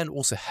and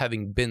also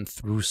having been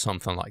through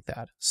something like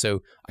that.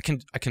 So I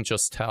can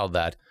just tell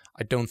that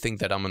I don't think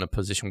that I'm in a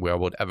position where I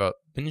would ever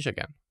binge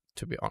again,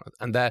 to be honest.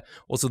 And that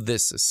also,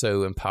 this is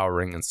so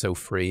empowering and so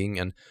freeing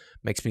and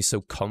makes me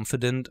so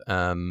confident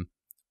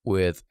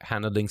with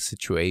handling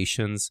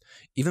situations,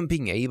 even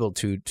being able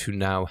to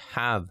now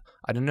have,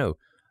 I don't know,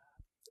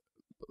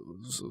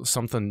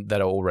 something that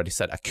I already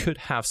said, I could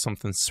have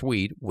something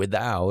sweet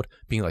without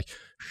being like,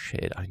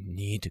 shit, I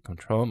need to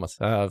control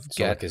myself. It's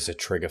not like it's a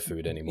trigger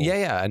food anymore.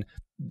 Yeah. And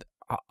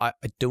I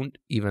don't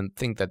even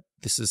think that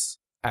this is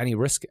any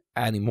risk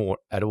anymore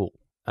at all.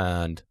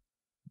 And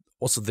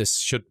also, this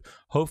should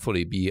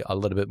hopefully be a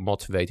little bit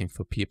motivating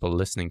for people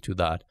listening to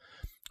that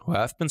who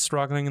have been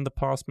struggling in the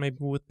past maybe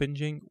with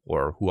binging,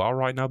 or who are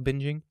right now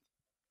binging.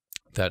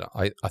 That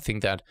I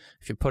think that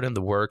if you put in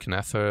the work and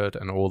effort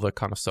and all that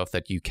kind of stuff,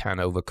 that you can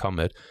overcome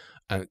it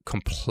and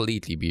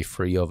completely be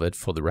free of it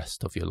for the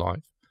rest of your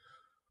life.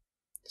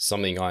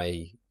 Something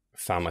I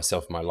found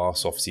myself in my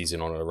last off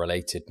season on a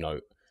related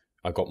note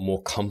I got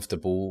more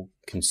comfortable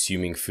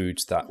consuming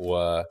foods that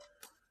were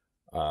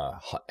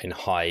in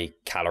high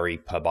calorie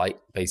per bite,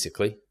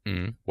 basically,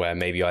 where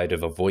maybe I'd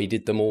have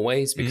avoided them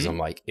always because I'm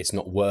like, it's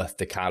not worth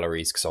the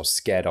calories because I was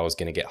scared I was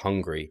going to get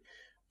hungry.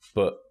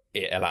 But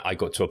I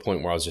got to a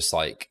point where I was just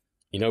like,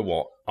 you know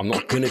what? I'm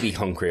not going to be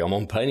hungry. I'm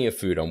on plenty of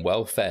food. I'm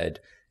well fed.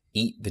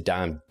 Eat the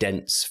damn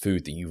dense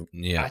food that you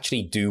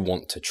actually do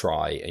want to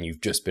try, and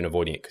you've just been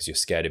avoiding it because you're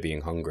scared of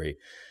being hungry.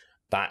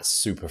 That's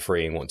super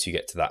freeing once you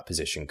get to that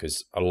position,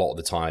 because a lot of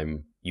the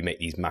time you make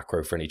these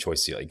macro-friendly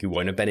choices. Like, you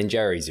want a Ben &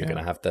 Jerry's, you're going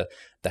to have the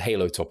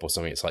Halo top or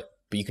something. It's like,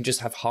 but you can just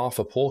have half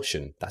a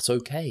portion. That's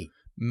okay.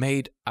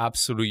 Mate,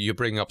 absolutely. You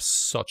bring up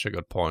such a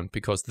good point,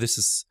 because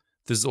this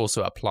is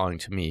also applying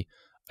to me.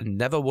 I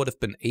never would have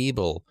been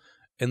able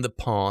in the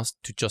past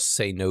to just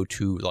say no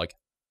to like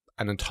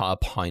an entire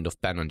pint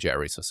of Ben &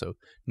 Jerry's or so.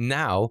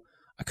 Now,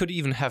 I could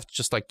even have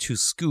just like 2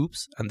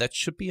 scoops, and that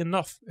should be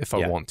enough if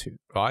I want to,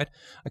 right?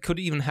 I could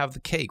even have the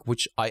cake,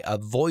 which I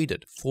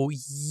avoided for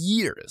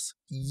years.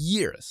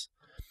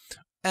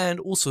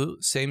 And also,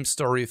 same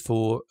story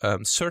for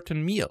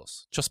certain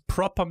meals, just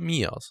proper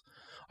meals.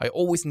 I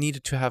always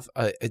needed to have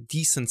a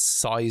decent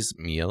size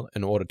meal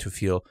in order to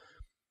feel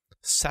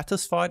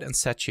satisfied and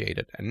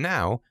satiated. And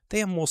now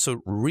they are more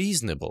so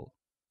reasonable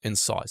in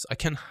size. I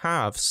can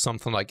have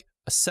something like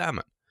a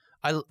salmon.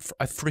 I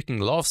freaking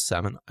love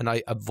salmon, and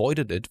I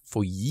avoided it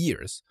for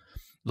years,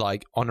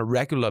 like on a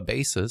regular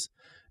basis,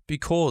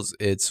 because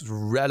it's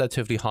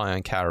relatively high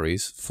in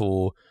calories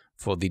for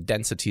the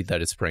density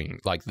that it's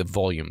bringing, like the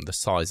volume, the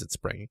size it's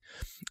bringing.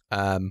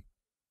 And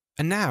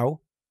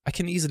now I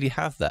can easily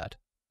have that,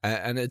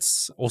 and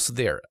it's also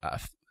there. I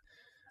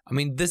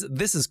mean,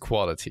 this is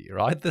quality,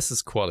 right? This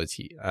is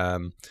quality,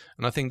 and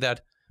I think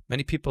that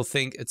many people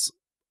think it's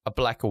a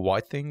black or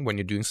white thing. When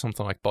you're doing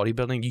something like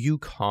bodybuilding, you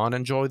can't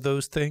enjoy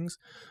those things.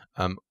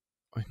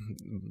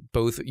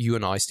 Both you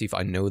and I, Steve,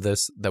 I know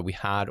this, that we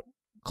had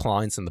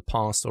clients in the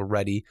past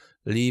already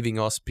leaving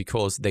us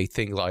because they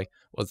think like,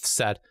 well,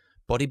 said,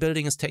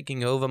 bodybuilding is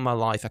taking over my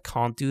life. I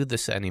can't do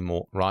this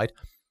anymore, right?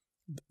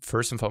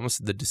 First and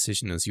foremost, the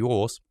decision is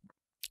yours.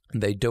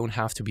 They don't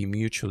have to be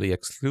mutually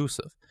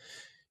exclusive.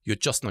 You're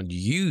just not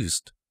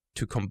used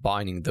to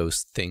combining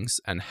those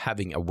things and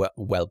having a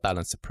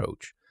well-balanced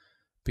approach.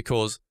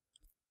 Because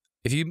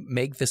if you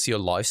make this your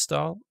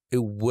lifestyle,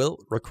 it will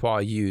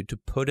require you to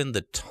put in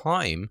the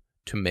time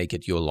to make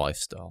it your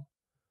lifestyle,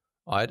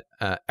 right?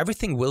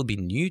 Everything will be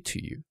new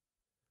to you.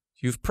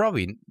 You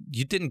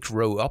didn't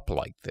grow up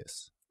like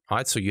this,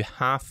 right? So you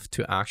have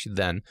to actually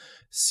then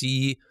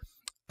see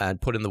and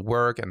put in the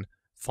work and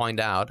find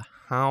out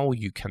how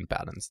you can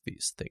balance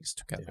these things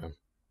together. Yeah.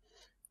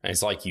 And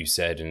it's like you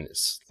said, and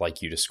it's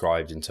like you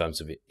described in terms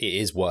of it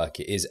is work,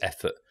 it is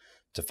effort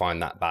to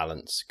find that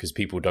balance, because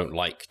people don't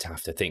like to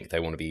have to think they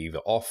want to be either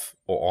off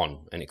or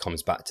on. And it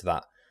comes back to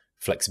that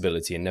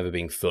flexibility and never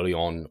being fully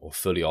on or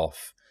fully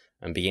off,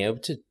 and being able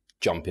to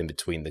jump in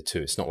between the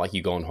two. It's not like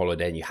you go on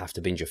holiday and you have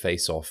to binge your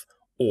face off,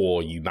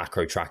 or you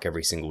macro track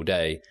every single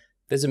day.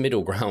 There's a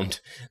middle ground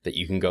that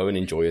you can go and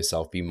enjoy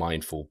yourself, be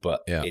mindful,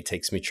 but it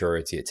takes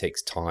maturity, it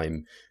takes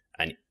time.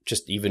 And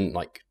just even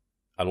like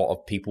a lot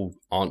of people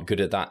aren't good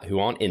at that who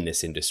aren't in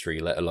this industry,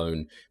 let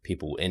alone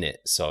people in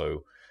it.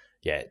 So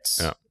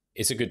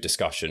it's a good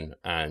discussion,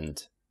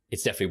 and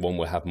it's definitely one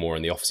we'll have more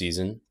in the off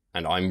season.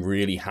 And I'm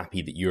really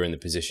happy that you're in the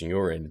position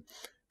you're in,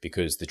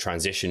 because the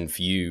transition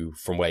for you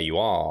from where you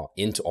are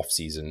into off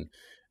season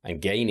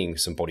and gaining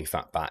some body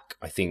fat back,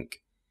 I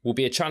think will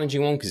be a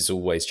challenging one, because it's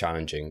always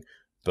challenging,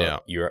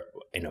 but you're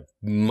in a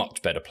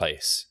much better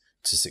place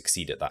to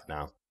succeed at that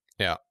now.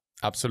 Yeah,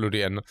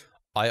 absolutely. And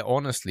I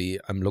honestly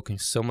am looking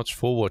so much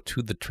forward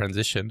to the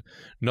transition,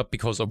 not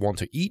because I want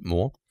to eat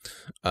more.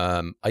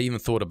 I even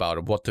thought about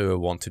it. What do I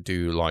want to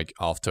do like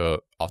after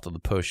the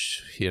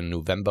push here in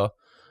November?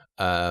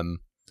 And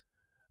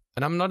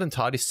I'm not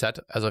entirely set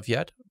as of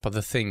yet. But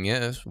the thing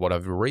is, what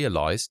I've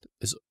realized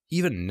is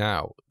even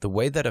now, the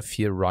way that I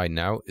feel right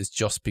now is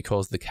just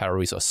because the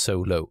calories are so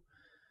low.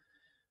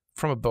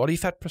 From a body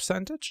fat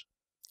percentage,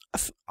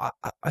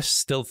 I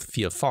still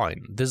feel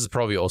fine. This is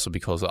probably also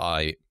because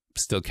I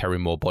still carry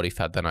more body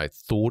fat than I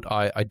thought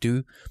I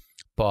do,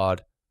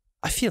 but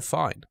I feel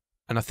fine.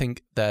 And I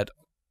think that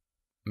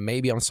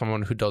maybe I'm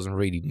someone who doesn't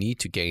really need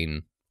to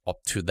gain up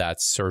to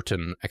that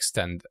certain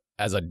extent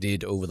as I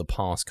did over the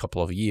past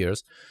couple of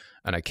years,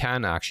 and I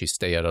can actually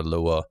stay at a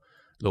lower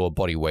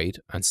body weight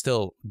and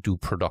still do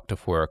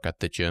productive work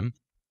at the gym.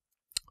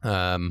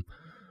 And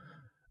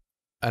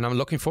I'm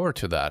looking forward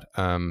to that,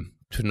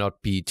 to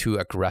not be too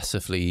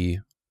aggressively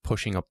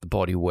pushing up the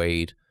body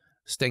weight,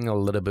 staying a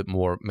little bit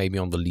more maybe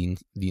on the lean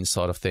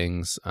side of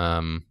things.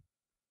 And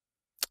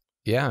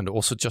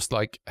also just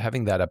like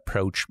having that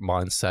approach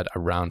mindset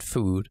around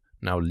food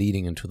now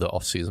leading into the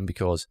off season,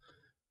 because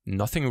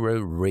nothing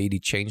will really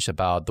change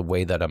about the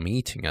way that I'm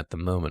eating at the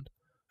moment.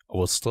 I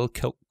will still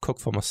cook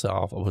for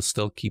myself. I will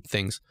still keep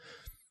things,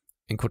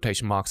 in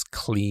quotation marks,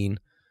 clean,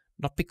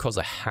 not because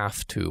I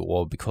have to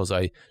or because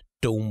I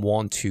don't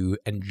want to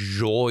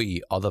enjoy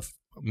other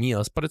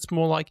meals, but it's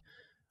more like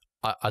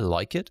I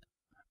like it.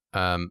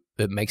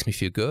 It makes me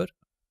feel good.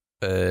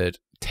 It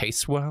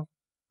tastes well,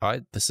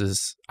 right? This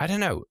is, I don't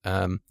know.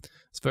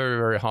 It's very,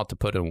 very hard to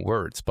put in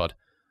words, but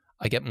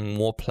I get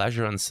more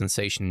pleasure and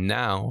sensation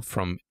now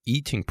from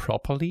eating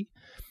properly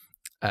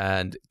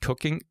and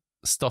cooking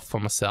stuff for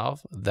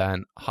myself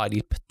than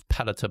highly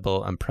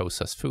palatable and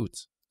processed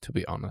foods, to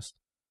be honest.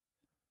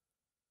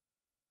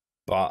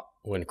 But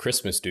when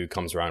Christmas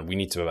comes around, we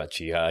need to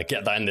actually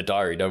get that in the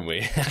diary, don't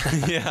we?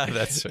 Yeah,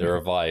 that's the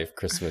Revive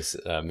Christmas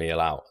meal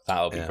out.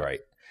 That'll be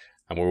great.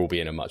 And we'll all be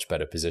in a much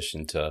better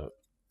position to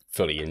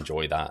fully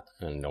enjoy that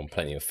and on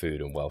plenty of food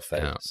and well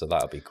fed. Yeah. So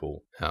that'll be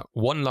cool.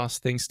 One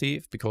last thing,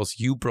 Steve, because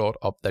you brought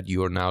up that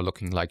you are now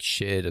looking like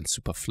shit and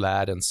super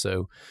flat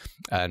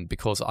and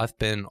because I've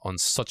been on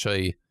such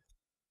a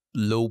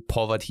low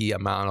poverty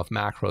amount of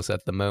macros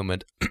at the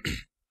moment,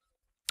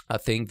 I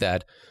think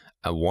that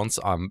once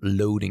I'm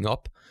loading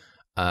up,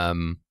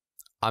 I'm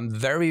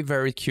very,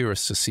 very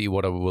curious to see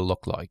what it will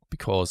look like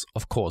because,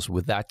 of course,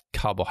 with that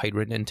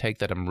carbohydrate intake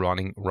that I'm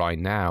running right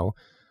now,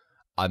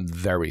 I'm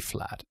very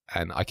flat.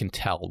 And I can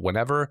tell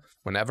whenever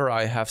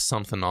I have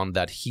something on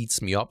that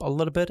heats me up a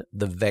little bit,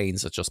 the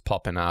veins are just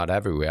popping out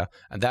everywhere.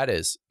 And that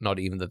is not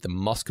even that the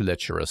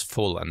musculature is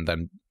full and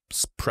then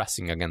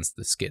pressing against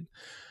the skin.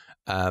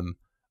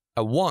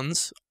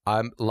 Once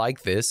I'm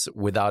like this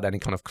without any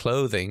kind of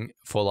clothing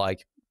for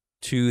like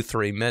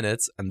 2-3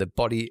 minutes and the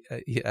body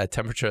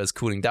temperature is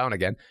cooling down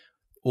again,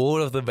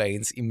 all of the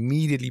veins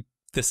immediately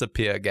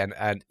disappear again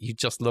and you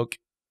just look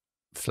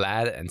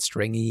flat and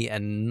stringy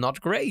and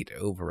not great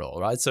overall,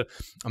 right? So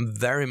I'm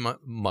very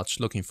much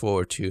looking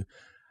forward to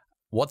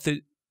what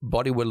the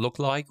body will look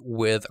like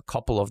with a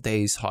couple of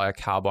days higher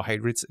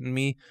carbohydrates in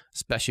me,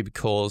 especially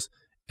because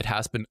it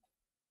has been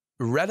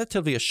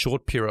relatively a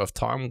short period of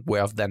time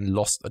where I've then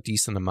lost a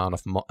decent amount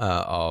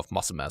of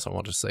muscle mass, I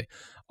want to say,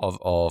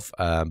 of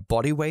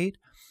body weight.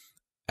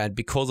 And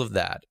because of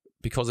that,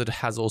 because it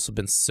has also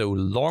been so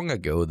long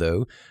ago,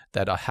 though,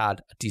 that I had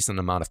a decent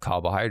amount of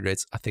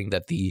carbohydrates, I think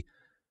that the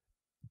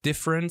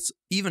difference,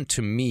 even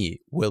to me,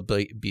 will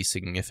be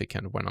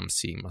significant when I'm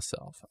seeing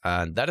myself.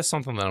 And that is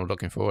something that I'm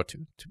looking forward to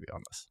be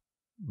honest.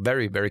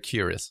 Very, very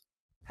curious.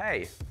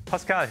 Hey,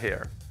 Pascal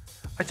here.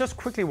 I just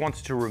quickly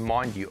wanted to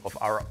remind you of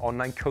our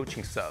online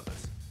coaching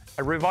service.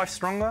 At Revive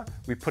Stronger,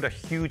 we put a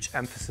huge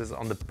emphasis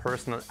on the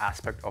personal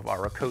aspect of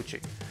our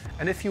coaching.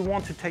 And if you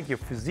want to take your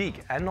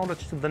physique and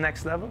knowledge to the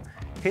next level,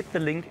 hit the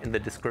link in the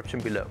description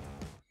below.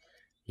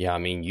 Yeah, I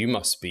mean, you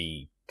must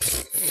be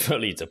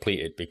fully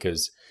depleted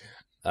because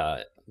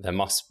there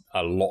must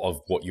a lot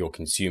of what you're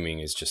consuming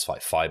is just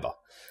like fiber.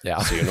 Yeah.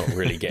 So you're not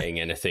really getting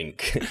anything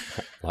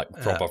like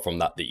proper from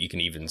that you can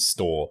even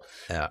store.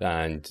 Yeah.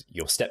 And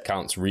your step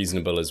count's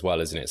reasonable as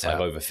well, isn't it? It's like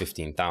over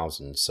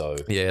 15,000. So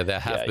yeah, there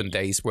have been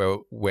days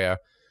where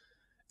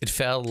it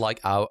felt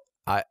like I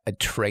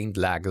trained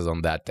lags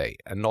on that day,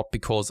 and not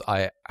because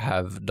I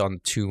have done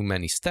too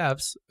many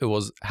steps. It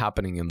was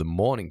happening in the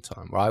morning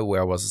time, right?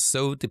 Where I was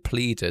so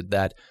depleted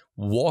that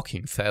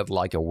walking felt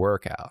like a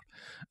workout.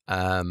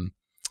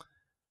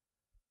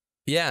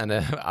 Yeah, and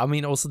I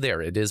mean, also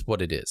there, it is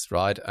what it is,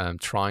 right?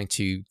 Trying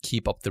to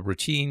keep up the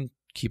routine,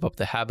 keep up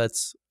the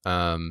habits.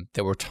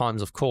 There were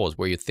times, of course,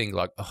 where you think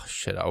like, oh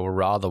shit, I would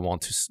rather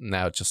want to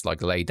now just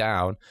like lay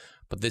down.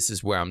 But this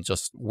is where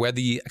where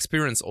the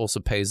experience also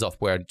pays off,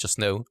 where I just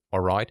know,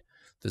 all right,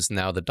 this is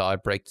now the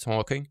diet break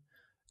talking.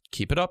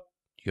 Keep it up.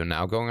 You're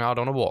now going out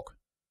on a walk.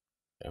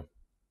 Yeah.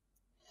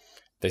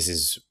 This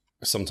is,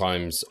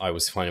 sometimes I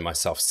was finding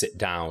myself sit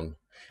down.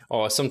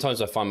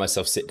 Sometimes I find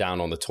myself sit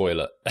down on the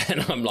toilet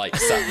and I'm like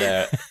sat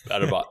there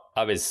and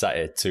I've been sat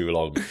here too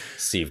long.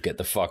 Steve, get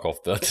the fuck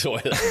off the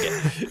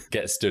toilet,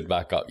 get stood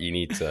back up. You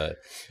need to,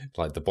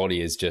 like, the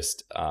body is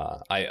just,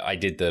 I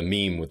did the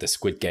meme with the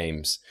Squid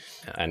Games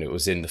and it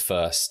was in the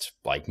first,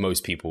 like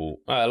most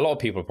people, a lot of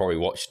people probably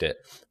watched it,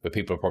 but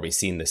people have probably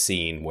seen the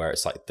scene where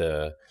it's like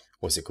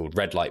what's it called?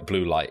 Red light,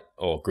 blue light,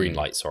 or green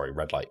light, sorry,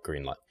 red light,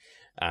 green light.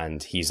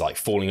 And he's like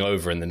falling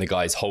over and then the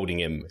guy's holding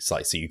him. It's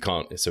like,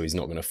 so he's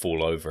not going to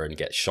fall over and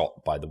get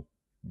shot by the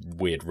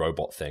weird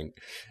robot thing.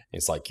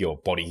 It's like your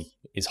body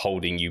is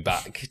holding you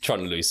back, trying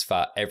to lose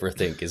fat.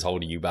 Everything is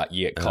holding you back.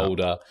 You get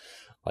colder.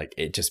 Like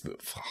it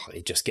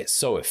just gets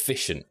so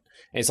efficient.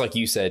 And it's like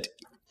you said,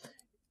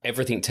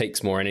 everything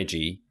takes more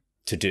energy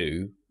to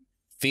do.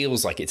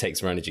 Feels like it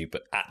takes more energy,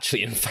 but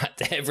actually, in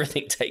fact,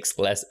 everything takes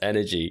less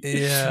enery.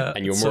 Yeah,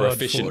 and you're more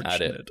efficient at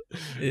it.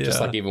 Yeah.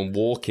 Just like even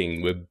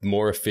walking, we're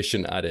more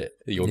efficient at it.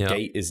 Your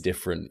gait is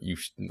different. You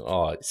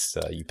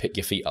pick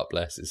your feet up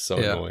less. It's so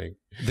annoying.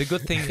 The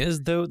good thing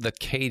is, though, that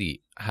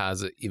Katie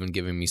has even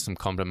given me some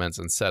compliments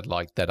and said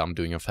like that I'm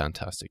doing a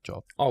fantastic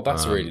job. Oh,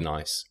 that's really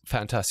nice.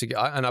 Fantastic.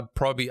 And I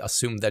probably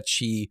assume that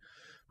she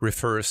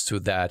refers to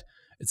that.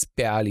 It's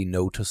barely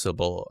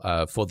noticeable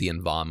for the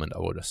environment, I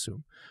would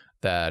assume.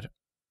 That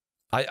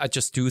I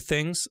just do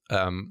things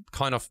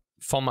kind of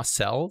for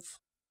myself,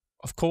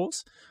 of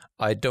course.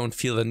 I don't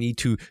feel the need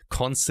to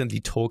constantly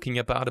talking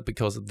about it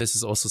because this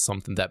is also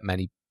something that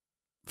many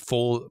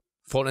fall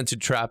into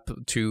trap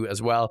to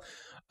as well,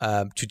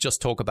 to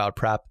just talk about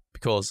prep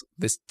because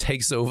this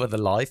takes over the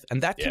life,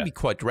 and that can be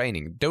quite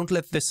draining. Don't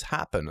let this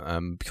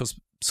happen, because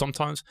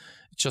sometimes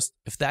just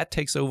if that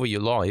takes over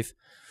your life,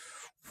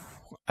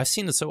 I've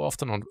seen it so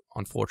often,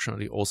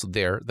 unfortunately, also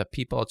there, that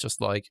people are just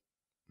like,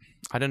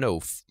 I don't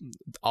know,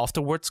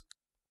 afterwards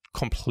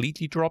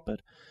completely drop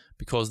it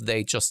because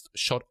they just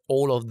shot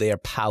all of their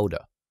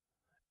powder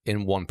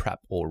in one prep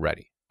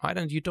already.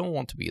 You don't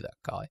want to be that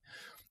guy.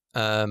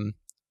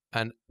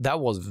 And that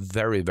was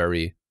very,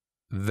 very,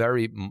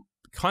 very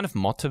kind of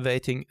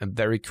motivating and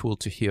very cool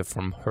to hear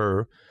from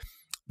her,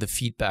 the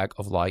feedback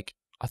of like,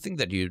 I think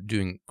that you're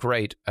doing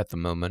great at the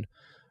moment,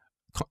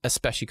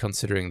 especially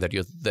considering that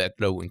you're that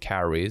low in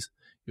calories.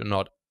 You're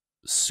not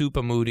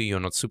super moody, you're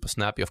not super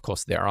snappy. Of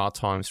course, there are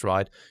times,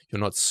 right?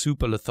 You're not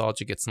super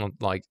lethargic. It's not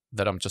like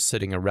that I'm just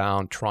sitting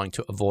around trying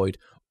to avoid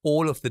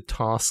all of the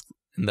tasks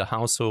in the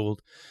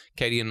household.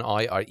 Katie and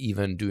I are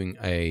even doing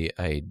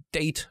a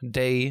date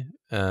day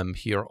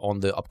here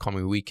on the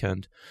upcoming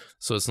weekend.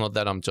 So it's not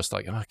that I'm just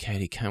like, oh,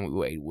 Katie, can we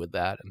wait with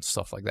that and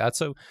stuff like that.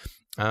 So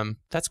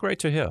that's great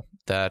to hear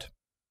that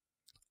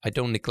I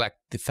don't neglect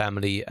the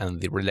family and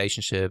the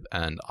relationship,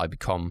 and I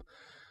become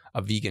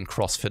a vegan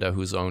CrossFitter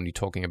who's only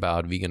talking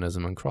about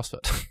veganism and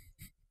CrossFit.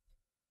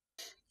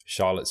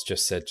 Charlotte's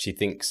just said she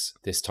thinks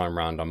this time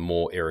round I'm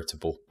more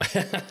irritable.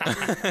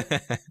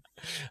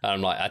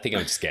 I'm like, I think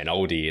I'm just getting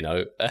older, you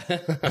know.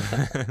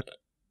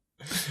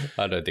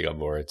 I don't think I'm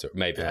more irritable.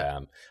 Maybe I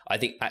am. I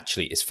think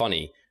actually it's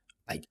funny.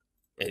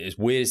 As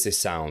weird as this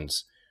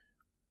sounds,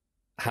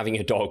 having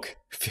a dog,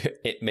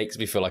 it makes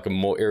me feel like I'm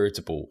more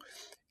irritable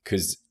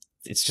because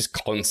it's just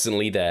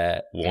constantly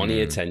there, wanting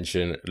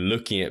attention,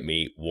 looking at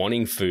me,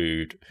 wanting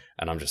food.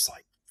 And I'm just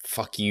like,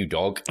 fuck you,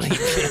 dog. Leave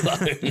me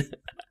alone.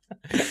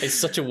 It's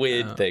such a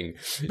weird thing.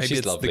 Maybe She's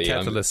it's lovely. the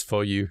catalyst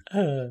for you.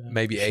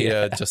 Maybe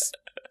Ada just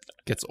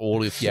gets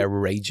all of your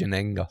rage and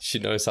anger. She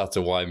knows how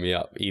to wind me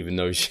up, even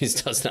though she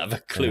doesn't have a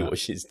clue what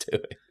she's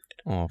doing.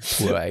 Oh,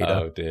 poor Ada.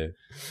 Oh, dear.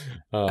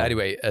 Oh.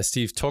 Anyway,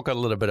 Steve, talk a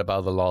little bit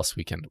about the last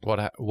weekend.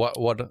 What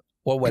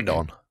went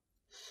on?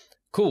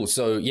 Cool.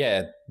 So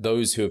yeah,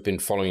 those who have been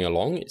following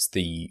along,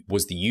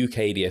 was the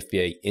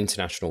UKDFBA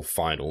International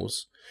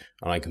Finals,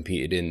 and I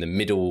competed in the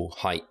middle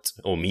height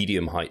or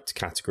medium height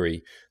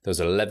category. There was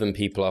 11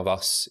 people of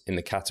us in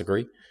the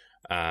category,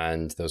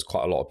 and there was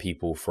quite a lot of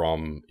people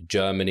from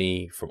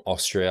Germany, from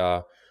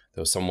Austria.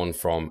 There was someone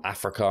from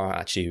Africa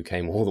actually who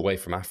came all the way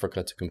from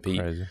Africa to compete.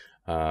 Crazy.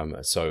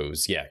 So it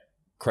was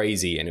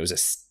crazy, and it was a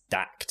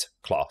stacked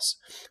class.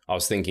 I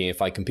was thinking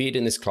if I competed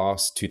in this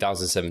class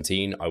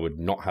 2017, I would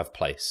not have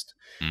placed.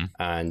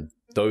 And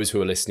those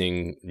who are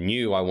listening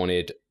knew I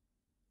wanted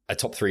a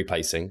top 3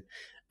 placing,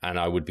 and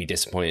I would be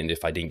disappointed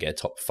if I didn't get a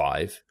top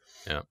 5.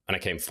 Yeah. And I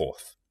came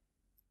 4th.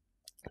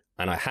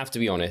 And I have to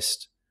be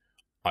honest,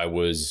 I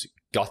was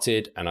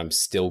gutted, and I'm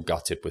still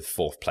gutted with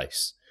 4th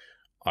place.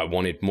 I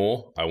wanted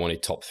more. I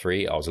wanted top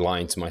 3. I was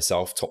lying to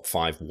myself. Top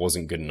 5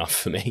 wasn't good enough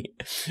for me.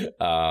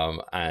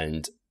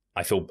 And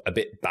I feel a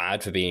bit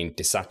bad for being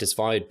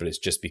dissatisfied, but it's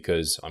just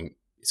because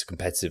it's a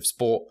competitive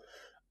sport,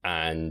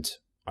 and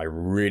I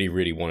really,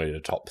 really wanted a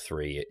top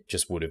 3. It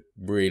just would have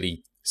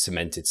really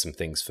cemented some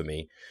things for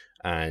me.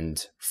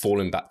 And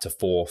falling back to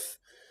 4th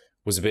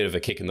was a bit of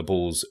a kick in the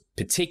balls,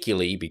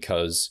 particularly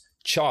because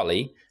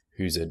Charlie,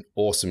 who's an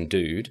awesome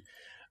dude,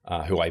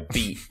 who I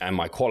beat and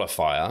my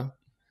qualifier,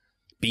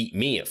 beat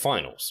me at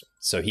finals.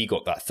 So he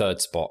got that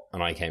 3rd spot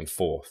and I came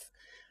 4th.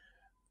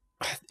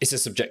 It's a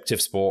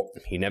subjective sport.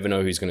 You never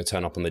know who's going to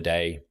turn up on the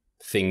day.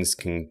 Things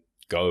can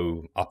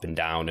go up and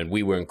down, and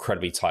we were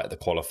incredibly tight at the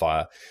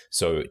qualifier,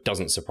 so it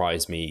doesn't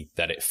surprise me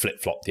that it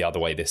flip-flopped the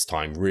other way this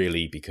time,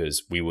 really,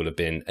 because we would have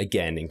been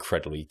again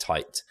incredibly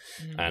tight.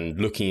 And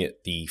looking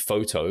at the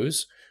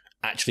photos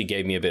actually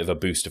gave me a bit of a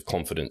boost of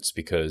confidence,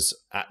 because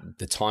at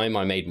the time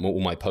I made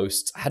all my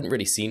posts, I hadn't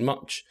really seen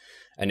much,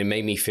 and it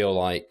made me feel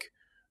like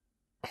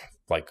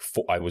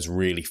I was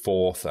really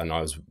 4th, and I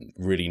was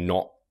really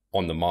not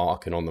on the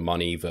mark and on the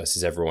money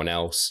versus everyone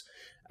else.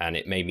 And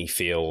it made me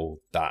feel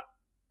that,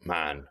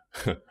 man,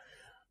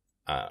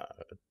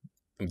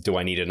 do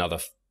I need another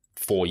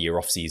 4-year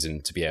off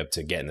season to be able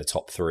to get in the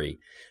top 3?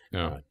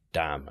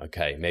 Damn,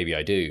 okay, maybe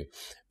I do.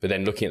 But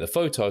then looking at the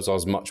photos, I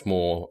was much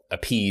more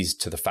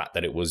appeased to the fact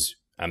that it was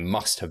and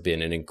must have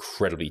been an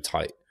incredibly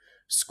tight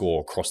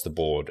score across the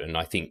board. And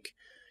I think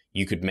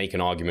you could make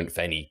an argument for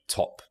any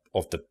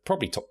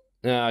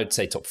I'd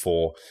say top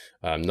 4.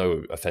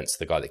 No offense to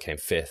the guy that came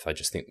 5th. I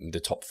just think the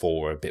top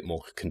 4 were a bit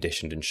more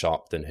conditioned and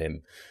sharp than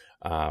him.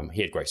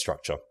 He had great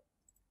structure.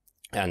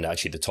 And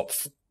actually the top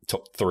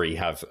 3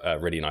 have a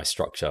really nice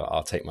structure.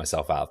 I'll take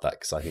myself out of that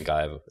because I think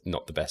I have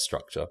not the best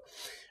structure.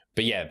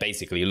 But yeah,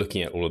 basically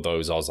looking at all of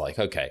those, I was like,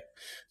 okay,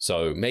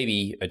 so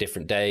maybe a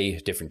different day,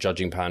 different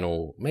judging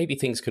panel, maybe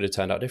things could have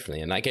turned out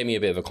differently. And that gave me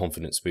a bit of a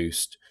confidence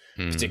boost,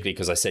 particularly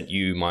because I sent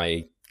you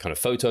my kind of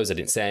photos. I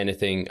didn't say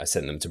anything. I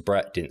sent them to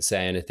Brett, didn't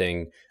say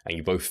anything. And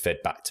you both fed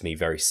back to me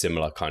very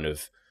similar kind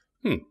of,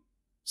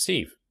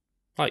 Steve,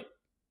 like,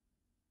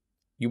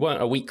 you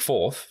weren't a weak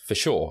fourth for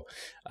sure.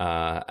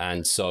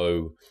 And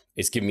so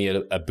it's given me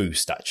a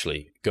boost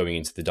actually going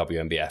into the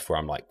WNBF, where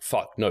I'm like,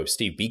 fuck no,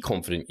 Steve, be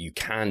confident. You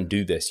can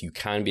do this. You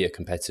can be a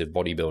competitive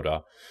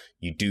bodybuilder.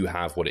 You do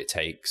have what it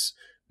takes.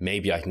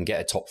 Maybe I can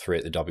get a top 3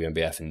 at the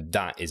WNBF. And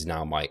that is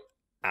now my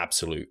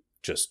absolute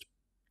just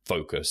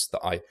focus, that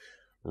I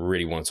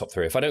really want a top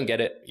 3. If I don't get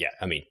it, yeah,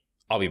 I mean,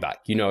 I'll be back.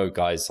 You know,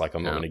 guys, like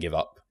I'm not going to give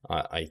up.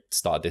 I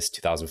started this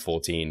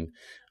 2014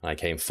 and I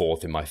came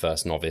 4th in my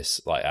first novice.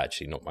 Like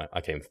actually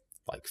I came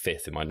like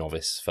 5th in my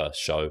novice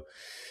first show.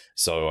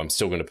 So I'm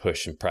still going to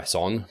push and press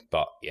on.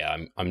 But yeah,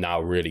 I'm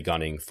now really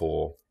gunning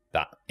for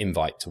that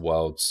invite to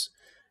Worlds.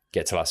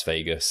 Get to Las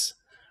Vegas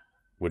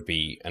would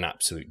be an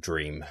absolute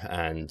dream.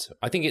 And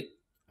I think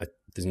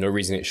there's no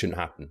reason it shouldn't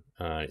happen.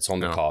 It's on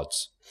the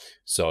cards.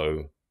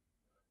 So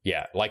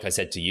yeah, like I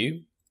said to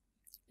you,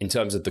 in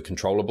terms of the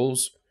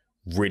controllables,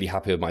 really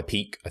happy with my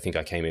peak. I think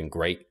I came in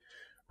great.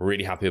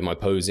 Really happy with my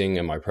posing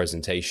and my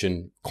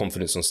presentation.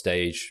 Confidence on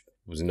stage.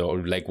 There was no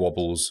leg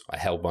wobbles. I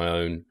held my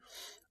own.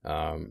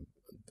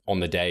 On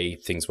the day,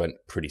 things went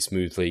pretty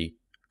smoothly.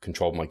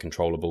 Controlled my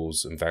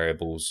controllables and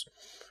variables.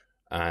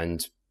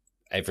 And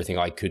everything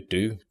I could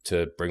do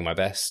to bring my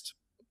best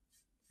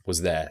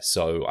was there.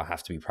 So I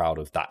have to be proud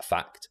of that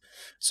fact.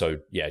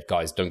 So yeah,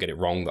 guys, don't get it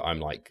wrong that I'm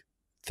like,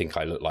 think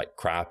I look like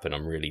crap and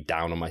I'm really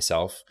down on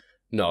myself.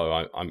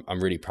 No,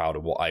 I'm really proud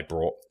of what I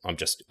brought. I'm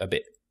just a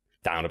bit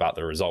down about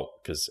the result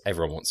because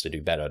everyone wants to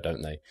do better,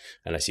 don't they?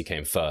 Unless you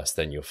came first,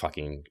 then you're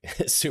fucking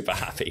super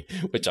happy,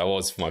 which I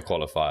was for my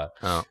qualifier.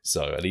 Oh.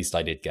 So at least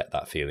I did get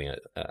that feeling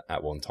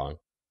at one time.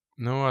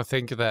 No, I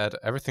think that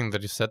everything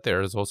that you said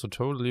there is also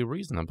totally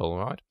reasonable,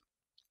 right?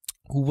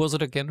 Who was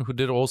it again who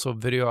did also a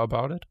video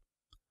about it?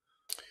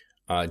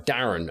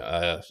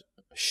 Darren,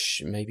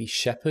 maybe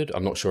Shepherd.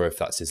 I'm not sure if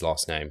that's his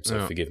last name,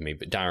 so forgive me.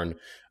 But Darren,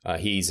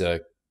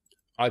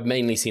 I've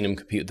mainly seen him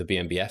compete at the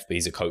BNBF, but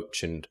he's a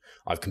coach and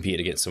I've competed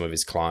against some of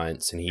his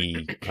clients, and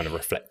he kind of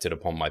reflected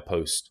upon my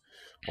post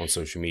on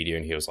social media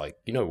and he was like,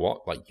 you know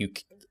what, like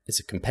it's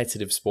a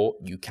competitive sport.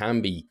 You can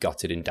be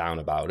gutted and down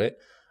about it.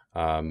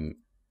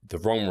 The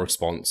wrong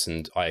response,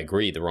 and I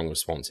agree, the wrong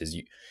response is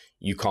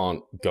you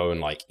can't go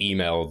and like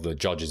email the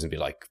judges and be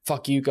like,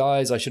 fuck you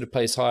guys, I should have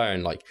placed higher.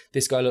 And like,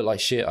 this guy looked like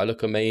shit. I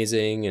look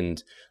amazing.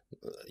 And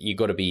you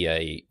got to be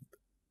a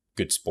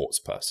good sports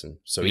person.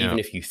 So even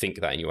if you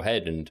think that in your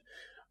head, and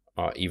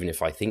even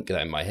if I think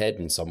that in my head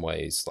in some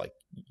ways, like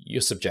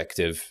you're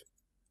subjective,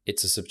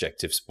 it's a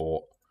subjective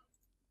sport.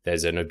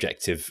 There's an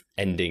objective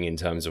ending in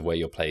terms of where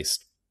you're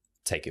placed.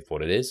 Take it for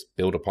what it is,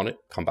 build upon it,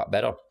 come back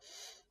better.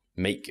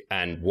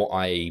 And what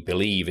I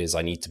believe is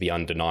I need to be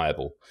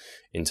undeniable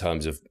in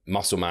terms of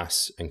muscle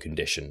mass and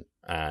condition.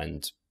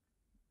 And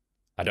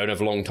I don't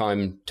have a long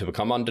time to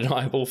become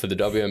undeniable for the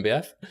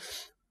WNBF,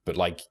 but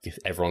like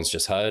everyone's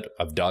just heard,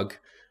 I've dug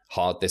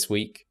hard this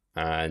week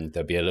and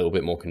there'll be a little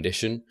bit more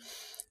condition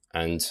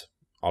and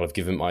I'll have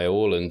given my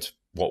all, and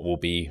what will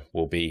be,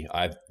 will be.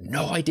 I have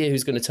no idea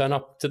who's going to turn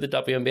up to the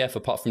WNBF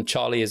apart from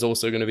Charlie is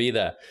also going to be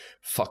there.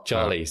 Fuck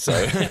Charlie. So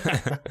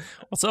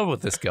what's up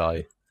with this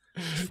guy?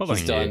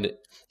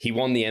 He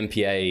won the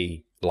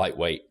MPA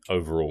lightweight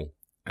overall,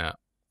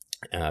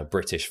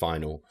 British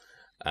final,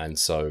 and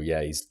so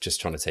yeah, he's just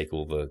trying to take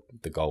all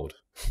the gold.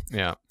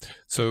 Yeah.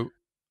 So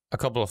a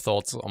couple of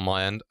thoughts on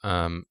my end.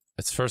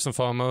 It's first and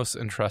foremost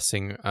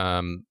interesting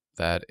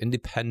that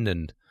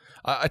independent.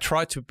 I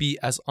tried to be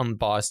as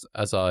unbiased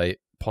as I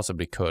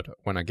possibly could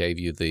when I gave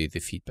you the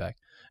feedback,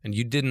 and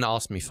you didn't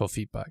ask me for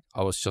feedback.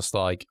 I was just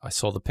like, I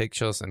saw the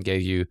pictures and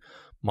gave you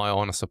my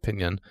honest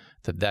opinion.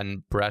 That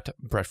then Brett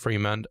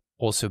Freeman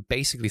also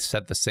basically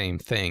said the same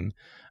thing,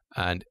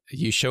 and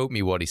you showed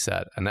me what he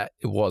said, and that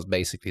it was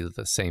basically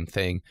the same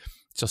thing.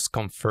 Just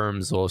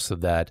confirms also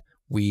that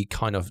we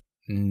kind of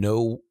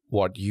know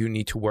what you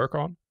need to work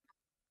on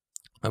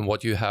and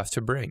what you have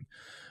to bring.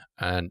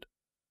 And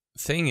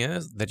thing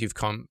is that you've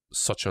come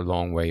such a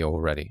long way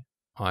already,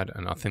 right?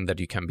 And I think that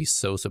you can be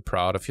so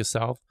proud of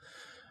yourself,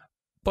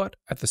 but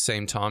at the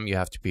same time you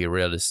have to be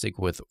realistic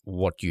with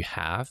what you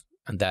have.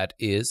 And that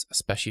is,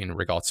 especially in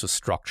regards to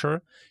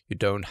structure, you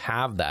don't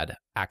have that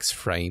axe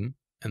frame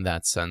in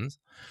that sense.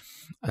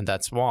 And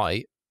that's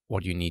why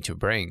what you need to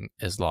bring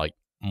is like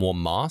more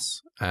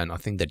mass. And I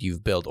think that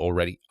you've built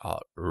already a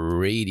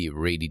really,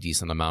 really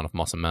decent amount of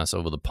muscle mass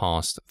over the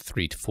past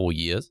 3 to 4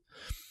 years.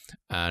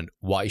 And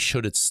why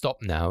should it stop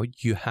now?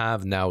 You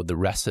have now the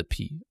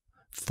recipe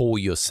for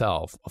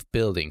yourself of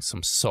building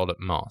some solid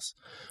mass.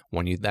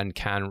 When you then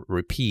can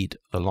repeat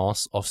the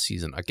last off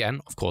season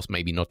again, of course,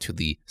 maybe not to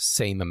the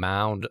same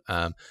amount,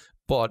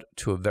 but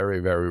to a very,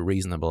 very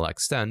reasonable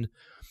extent,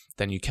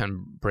 then you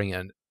can bring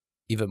in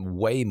even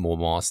way more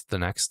mass the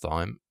next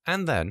time.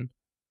 And then,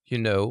 you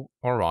know,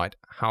 all right,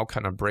 how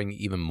can I bring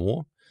even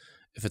more?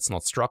 If it's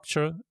not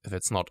structure, if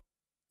it's not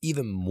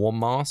even more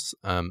mass,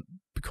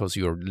 because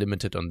you're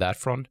limited on that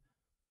front,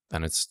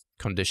 then it's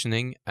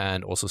conditioning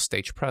and also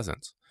stage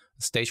presence.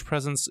 Stage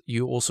presence,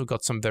 you also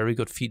got some very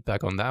good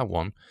feedback on that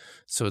one.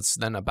 So it's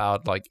then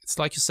about, like, it's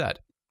like you said,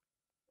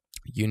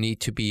 you need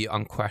to be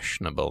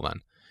unquestionable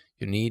then.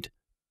 You need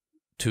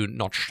to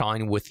not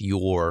shine with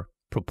your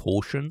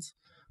proportions,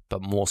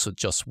 but more so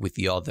just with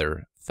the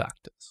other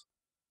factors?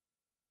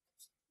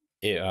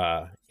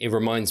 It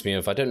reminds me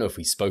of, I don't know if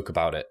we spoke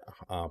about it,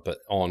 but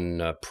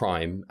on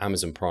Prime,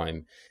 Amazon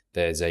Prime,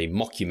 there's a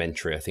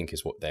mockumentary, I think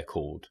is what they're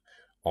called,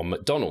 on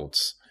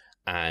McDonald's,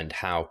 and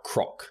how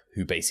Kroc,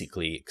 who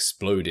basically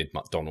exploded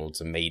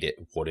McDonald's and made it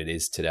what it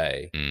is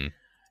today,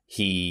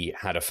 he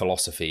had a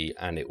philosophy,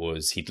 and it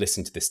was, he'd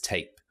listen to this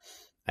tape,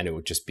 and it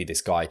would just be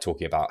this guy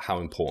talking about how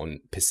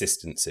important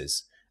persistence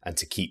is and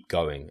to keep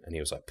going. And he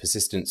was like,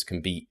 persistence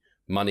can beat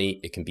money,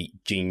 it can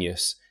beat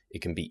genius,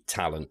 it can beat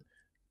talent.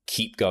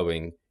 Keep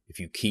going. If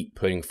you keep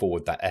putting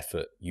forward that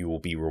effort, you will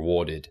be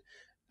rewarded.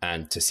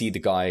 And to see the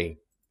guy,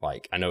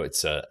 like, I know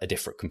it's a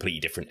different, completely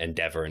different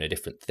endeavor and a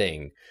different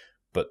thing,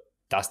 but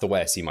that's the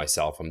way I see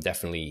myself. I'm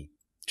definitely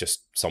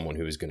just someone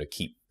who is going to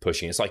keep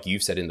pushing. It's like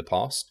you've said in the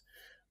past,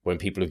 when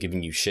people are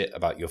giving you shit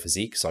about your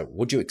physique, it's like,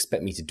 what do you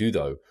expect me to do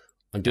though?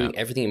 I'm doing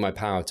everything in my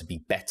power to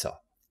be better.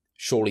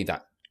 Surely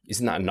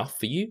isn't that enough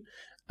for you?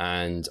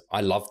 And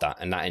I love that.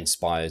 And that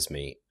inspires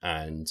me.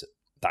 And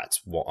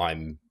that's what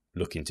I'm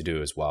looking to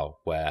do as well,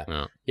 where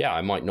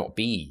I might not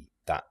be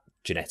that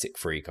genetic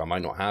freak, I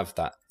might not have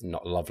that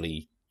not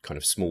lovely kind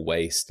of small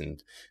waist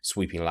and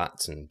sweeping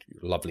lats and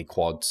lovely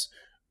quads,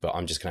 but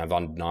I'm just gonna have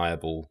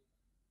undeniable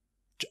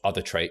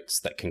other traits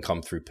that can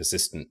come through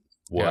persistent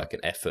work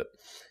and effort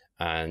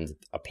and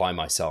apply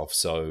myself.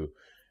 So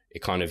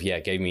it kind of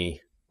gave me,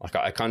 like,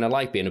 I kind of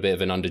like being a bit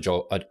of an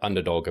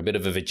underdog, a bit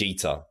of a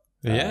Vegeta.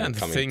 And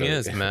the thing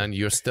is, man,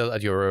 you're still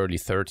at your early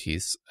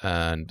 30s,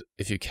 and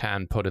if you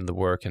can put in the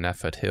work and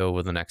effort here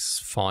over the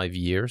next 5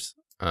 years,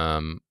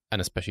 and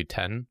especially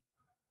 10,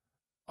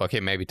 okay,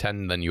 maybe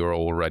 10, then you're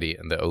already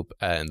in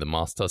the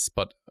masters.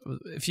 But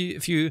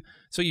if you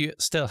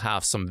still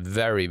have some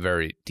very,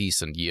 very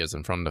decent years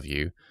in front of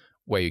you,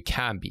 where you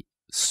can be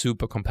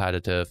super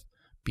competitive,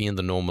 be in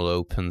the normal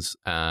opens,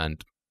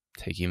 and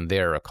take even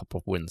there a couple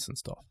of wins and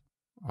stuff.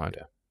 Right.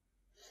 Yeah.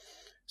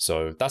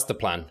 So that's the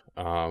plan.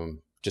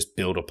 Just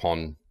build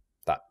upon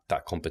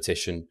that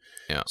competition.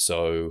 Yeah.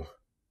 So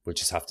we'll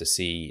just have to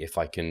see if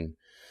I can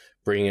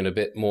bring in a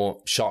bit more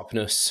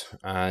sharpness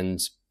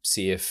and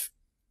see if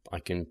I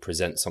can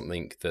present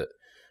something that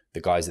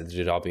the guys at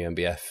the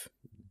WNBF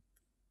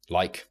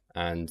like,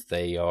 and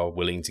they are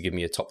willing to give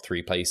me a top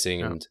 3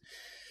 placing and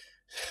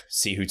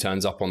see who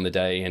turns up on the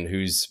day and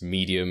who's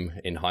medium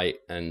in height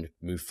and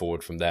move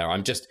forward from there.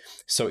 I'm just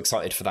so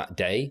excited for that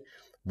day.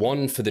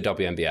 One, for the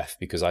WNBF,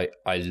 because I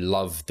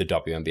love the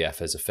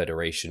WNBF as a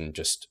federation,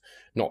 just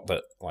not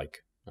that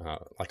like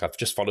I've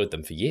just followed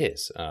them for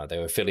years. They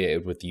were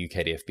affiliated with the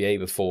UKDFBA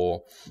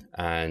before,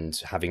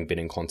 and having been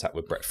in contact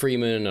with Brett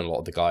Freeman and a lot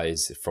of the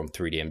guys from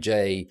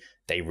 3DMJ,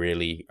 they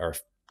really are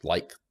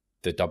like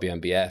the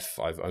WNBF.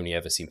 I've only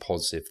ever seen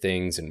positive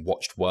things and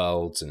watched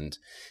Worlds, and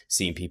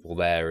seeing people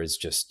there is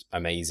just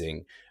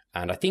amazing.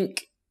 And I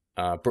think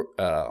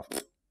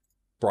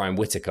Brian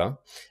Whitaker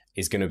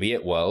is going to be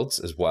at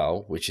Worlds as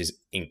well, which is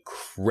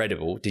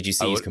incredible. Did you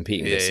see he's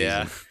competing this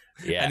season?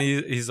 Yeah. And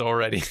he's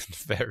already in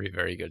very,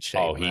 very good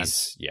shape. Oh,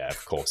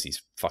 of course,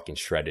 he's fucking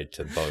shredded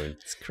to the bone.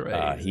 It's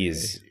crazy. He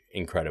is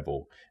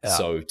incredible. Yeah.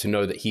 So to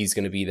know that he's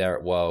going to be there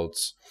at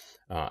Worlds,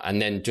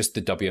 and then just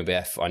the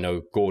WNBF, I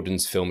know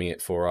Gordon's filming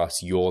it for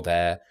us. You're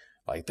there,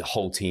 like the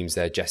whole team's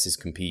there. Jess is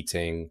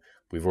competing.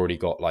 We've already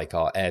got like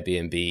our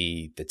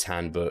Airbnb, the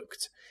tan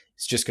booked.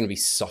 It's just going to be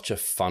such a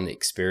fun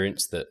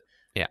experience that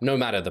no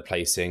matter the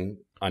placing,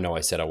 I know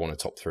I said I want a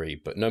top 3,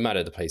 but no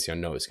matter the placing, I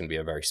know it's going to be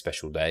a very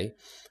special day.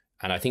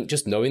 And I think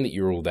just knowing that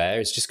you're all there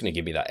is just going to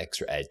give me that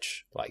extra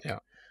edge. Like,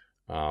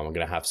 I'm going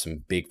to have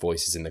some big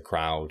voices in the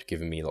crowd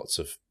giving me lots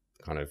of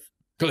kind of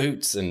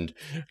glutes and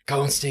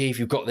go on, Steve,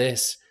 you've got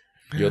this.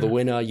 You're the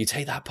winner. You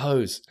take that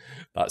pose,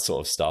 that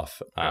sort of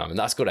stuff. And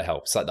that's got to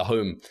help. It's like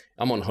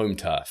I'm on home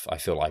turf. I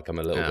feel like I'm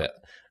a little bit,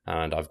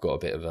 and I've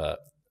got a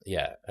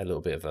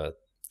little bit of a,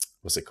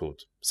 what's it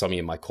called? Something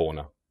in my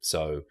corner.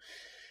 So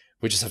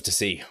we just have to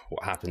see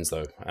what happens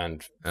though,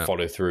 and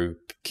follow through,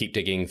 keep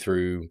digging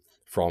through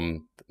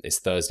from this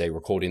Thursday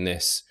recording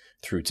this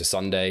through to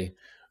Sunday.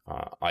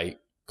 I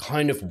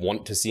kind of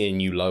want to see a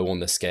new low on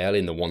the scale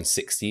in the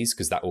 160s,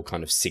 because that will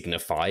kind of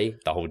signify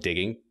the whole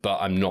digging, but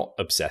I'm not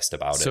obsessed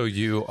about it. So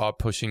you are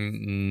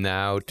pushing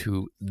now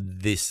to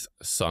this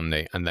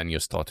Sunday, and then you're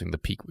starting the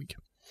peak week.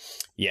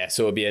 Yeah,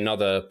 so it'll be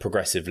another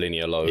progressive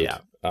linear load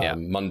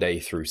Monday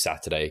through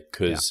Saturday,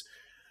 because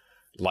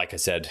like I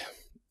said,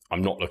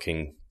 I'm not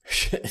looking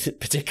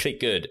particularly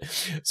good.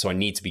 So I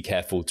need to be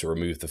careful to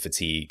remove the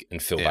fatigue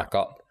and fill back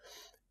up.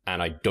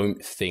 And I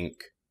don't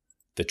think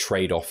the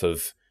trade-off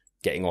of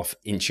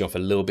inching off a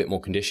little bit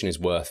more condition is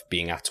worth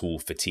being at all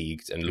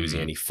fatigued and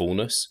losing any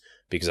fullness.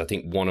 Because I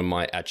think one of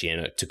my,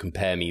 actually, to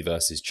compare me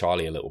versus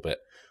Charlie a little bit,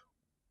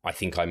 I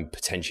think I'm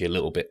potentially a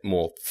little bit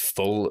more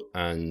full,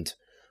 and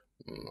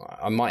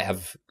I might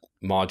have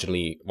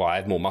marginally, well, I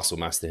have more muscle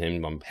mass than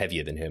him. I'm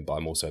heavier than him, but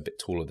I'm also a bit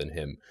taller than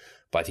him.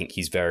 But I think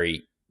he's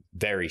very,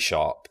 very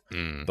sharp.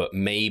 But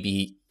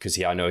maybe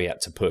because I know he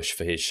had to push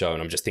for his show,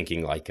 and I'm just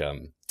thinking like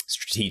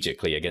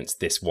strategically against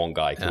this one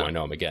guy who I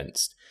know I'm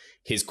against,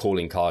 his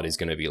calling card is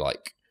going to be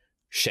like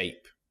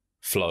shape,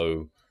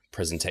 flow,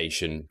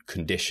 presentation,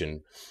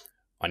 condition.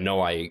 I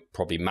know I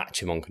probably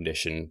match him on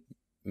condition.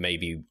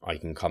 Maybe I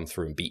can come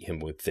through and beat him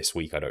with this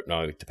week. I don't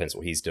know. It depends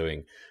what he's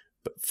doing.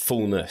 But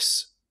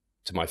fullness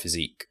to my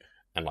physique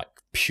and like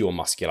pure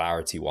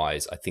muscularity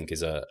wise, I think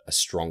is a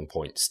strong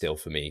point still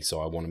for me.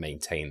 So I want to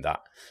maintain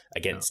that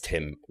against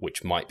him,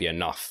 which might be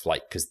enough,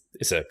 like, because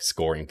it's a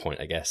scoring point,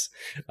 I guess.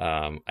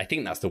 I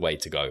think that's the way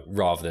to go,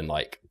 rather than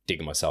like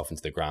digging myself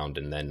into the ground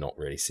and then not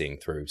really seeing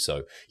through.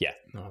 So yeah,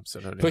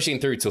 absolutely. Pushing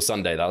through till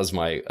Sunday. That was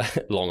my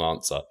long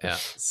answer. Yeah.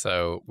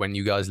 So when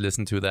you guys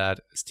listen to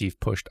that, Steve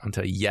pushed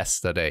until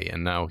yesterday,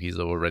 and now he's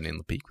already in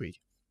the peak week.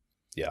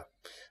 Yeah.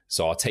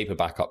 So I'll taper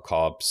back up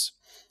carbs,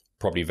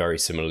 probably very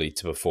similarly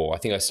to before. I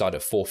think I started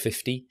at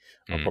 450.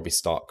 I'll probably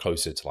start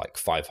closer to like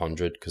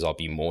 500 because I'll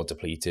be more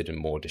depleted and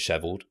more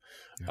disheveled.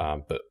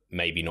 But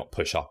maybe not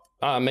push up.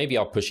 Maybe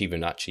I'll push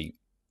even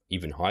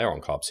higher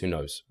on carbs. Who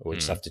knows? We'll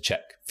just have to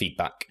check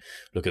feedback,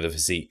 look at the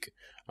physique,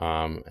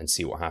 and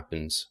see what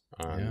happens.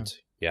 And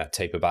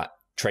taper back.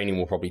 Training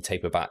will probably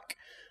taper back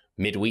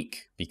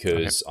midweek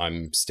because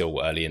I'm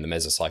still early in the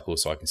mesocycle,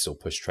 so I can still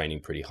push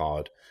training pretty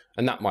hard.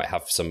 And that might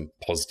have some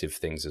positive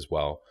things as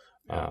well.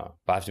 But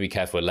I have to be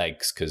careful with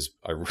legs because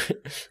I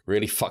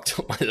really fucked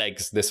up my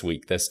legs this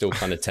week. They're still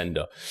kind of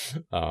tender.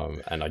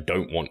 And I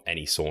don't want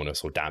any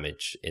soreness or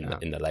damage in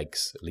the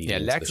legs.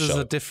 Legs is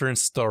a different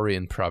story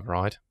in prep,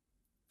 right?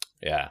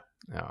 Yeah.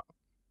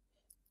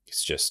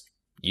 It's just,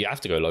 you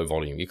have to go low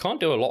volume. You can't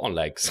do a lot on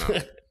legs.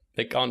 No.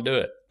 They can't do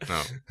it.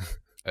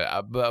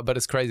 No. But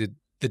it's crazy,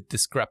 the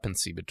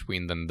discrepancy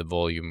between then the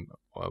volume,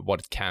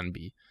 what it can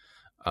be.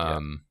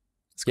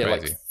 It's crazy.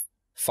 Like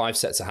 5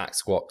 sets of hack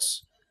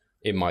squats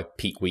in my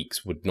peak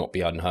weeks would not be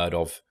unheard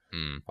of.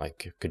 I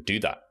could do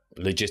that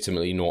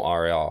legitimately, not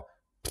RAR.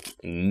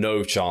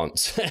 No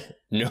chance.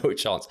 No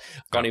chance.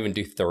 Can't even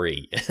do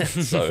 3.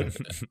 So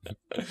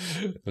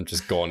I'm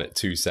just gone at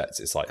 2 sets.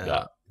 It's like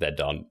that. They're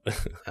done.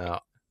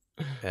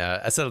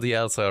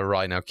 SLDLs are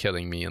right now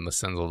killing me in the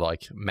sense of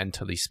like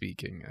mentally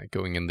speaking.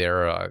 Going in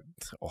there,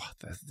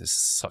 this is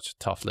such a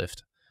tough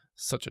lift.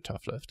 Such a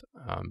tough lift.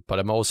 But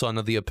I'm also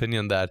under the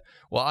opinion that,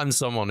 I'm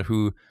someone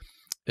who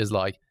is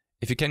like,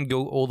 if you can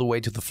go all the way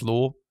to the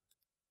floor,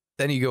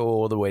 then you go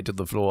all the way to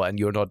the floor, and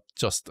you're not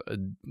just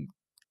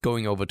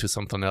going over to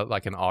something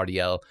like an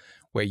RDL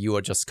where you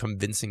are just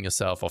convincing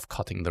yourself of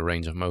cutting the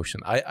range of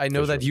motion. I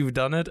know that you've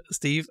done it,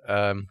 Steve,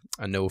 and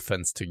no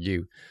offense to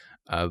you,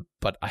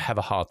 but I have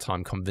a hard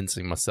time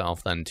convincing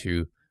myself then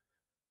to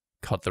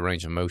cut the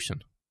range of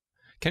motion.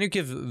 Can you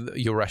give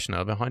your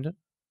rationale behind it,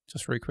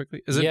 just very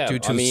quickly? Is it due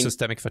to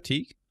systemic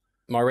fatigue?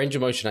 My range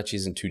of motion actually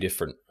isn't too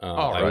different.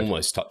 I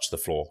almost touched the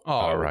floor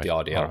with the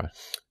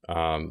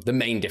RDL. The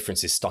main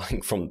difference is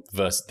starting from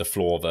the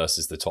floor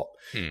versus the top.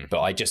 But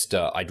I just,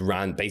 I'd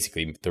ran,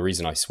 basically, the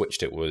reason I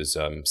switched it was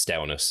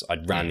staleness.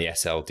 I'd ran the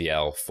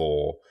SLDL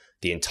for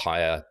the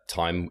entire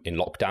time in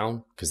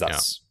lockdown because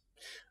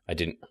I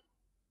don't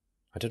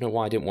know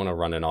why I didn't want to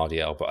run an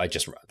RDL, but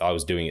I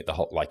was doing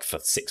it for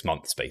 6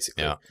 months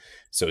basically.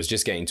 So it was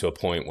just getting to a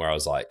point where I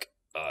was like,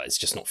 it's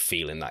just not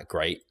feeling that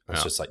great.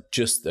 It's just like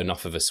just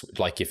enough of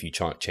like if you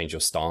change your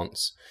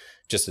stance,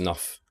 just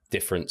enough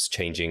difference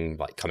changing,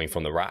 like coming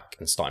from the rack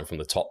and starting from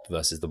the top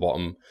versus the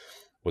bottom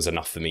was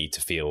enough for me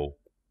to feel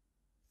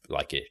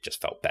like it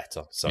just felt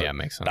better. So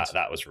makes sense.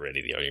 That was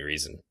really the only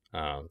reason.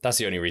 That's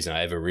the only reason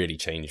I ever really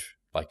changed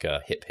like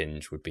a hip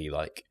hinge would be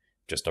like,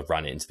 just I've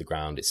ran it into the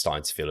ground. It's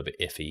starting to feel a bit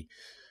iffy.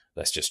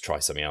 Let's just try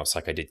something else.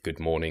 Like I did good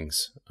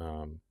mornings.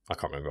 I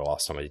can't remember the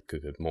last time I did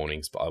good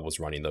mornings, but I was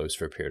running those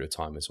for a period of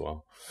time as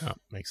well. Yeah,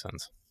 makes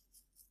sense.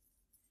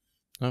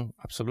 No,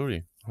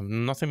 absolutely. I have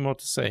nothing more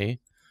to say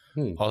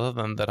other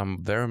than that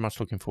I'm very much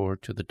looking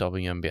forward to the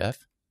WMBF.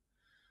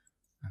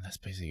 And that's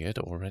basically it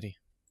already.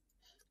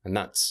 And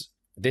that's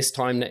next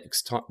time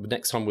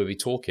we'll be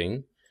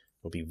talking,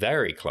 we'll be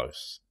very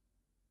close.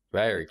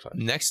 Very close.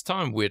 Next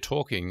time we're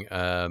talking,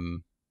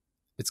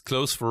 it's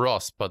close for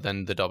us, but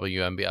then the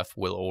WMBF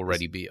will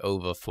already be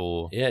over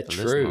for the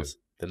listeners.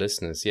 The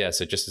listeners,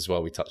 so just as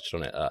well we touched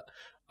on it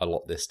a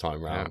lot this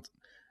time round.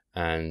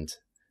 And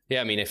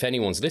I mean, if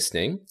anyone's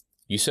listening,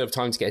 you still have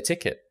time to get a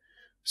ticket.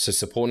 So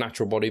support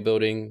natural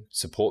bodybuilding,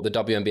 support the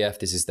WMBF.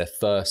 This is their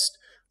first,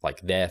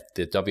 the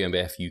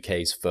WMBF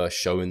UK's first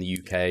show in the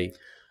UK.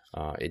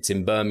 It's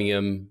in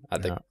Birmingham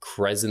at the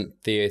Crescent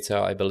Theatre,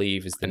 I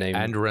believe is the name.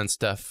 Andrew and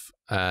Steph,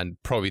 and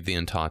probably the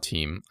entire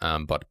team,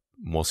 but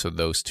more so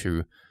those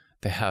two,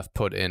 they have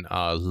put in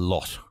a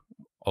lot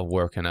of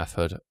work and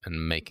effort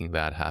in making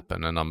that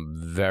happen. And I'm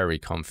very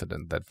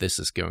confident that this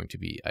is going to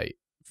be a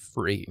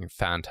freaking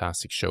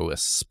fantastic show,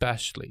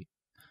 especially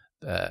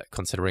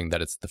considering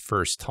that it's the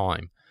first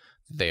time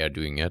they are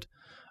doing it.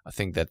 I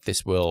think that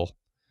this will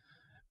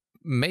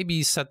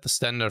maybe set the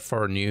standard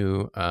for a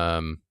new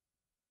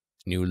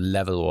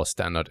level or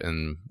standard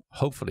in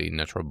hopefully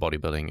natural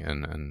bodybuilding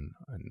in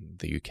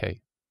the UK.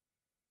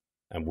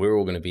 And we're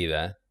all going to be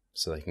there,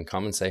 so they can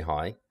come and say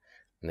hi,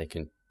 and they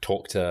can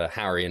talk to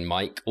Harry and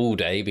Mike all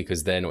day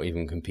because they're not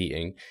even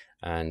competing,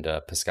 and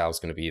Pascal's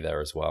going to be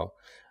there as well,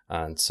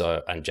 and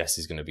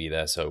Jesse's going to be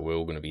there, so we're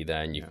all going to be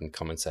there, and you can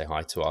come and say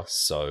hi to us.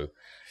 So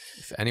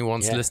if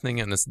anyone's listening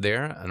and is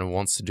there and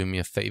wants to do me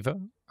a favor,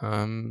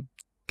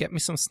 get me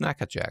some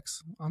Snacker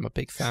Jacks. I'm a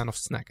big fan of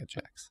Snacker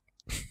Jacks.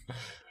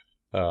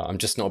 I'm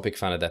just not a big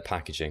fan of their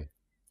packaging.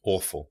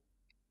 Awful.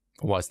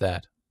 Why's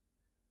that?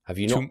 Have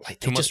you not?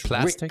 Too much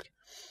plastic?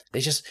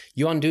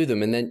 You undo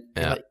them and then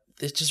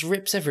it just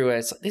rips everywhere.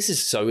 It's like, this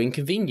is so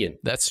inconvenient.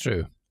 That's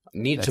true.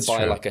 Need to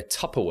buy like a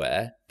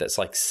Tupperware that's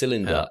like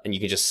cylinder and you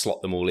can just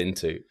slot them all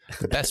into.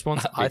 The best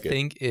ones I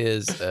think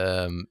is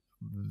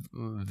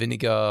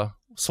vinegar,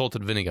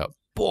 salted vinegar.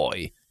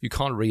 Boy, you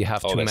can't really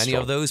have too many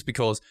of those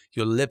because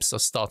your lips are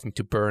starting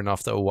to burn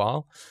after a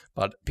while.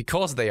 But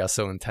because they are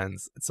so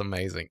intense, it's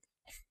amazing.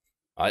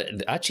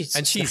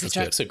 Snacker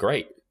Jacks are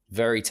great.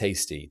 Very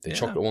tasty. The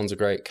chocolate ones are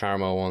great.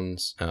 Caramel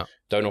ones.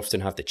 Don't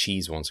often have the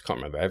cheese ones. I can't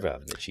remember ever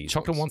having the cheese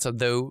chocolate ones are,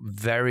 though,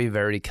 very,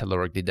 very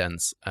calorically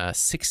dense.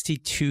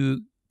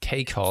 62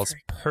 kcals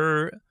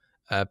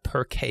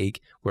per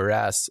cake,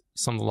 whereas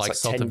something like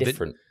salted 10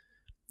 different.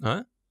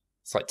 Huh?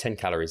 It's like 10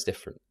 calories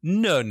different.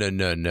 No.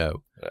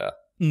 Yeah.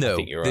 No,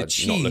 the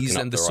cheese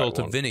and the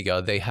salted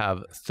vinegar, they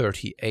have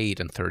 38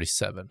 and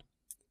 37.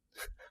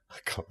 I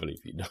can't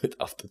believe you know it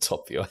off the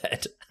top of your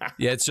head.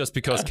 Yeah, it's just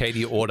because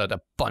Katie ordered a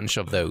bunch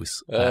of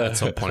those at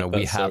some point, and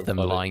we have them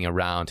lying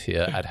around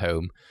here at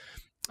home.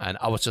 And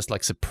I was just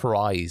like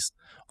surprised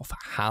of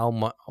how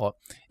much.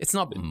 It's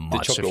not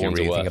much if you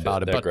really think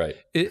about it, but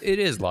it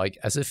is like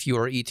as if you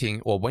are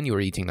eating, or when you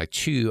are eating like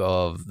 2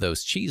 of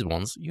those cheese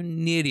ones, you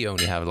nearly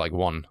only have like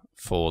 1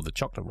 for the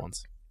chocolate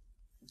ones.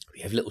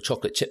 We have little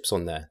chocolate chips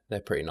on there.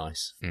 They're pretty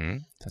nice.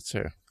 That's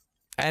true.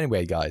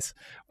 Anyway, guys.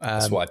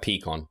 That's what I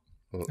peak on.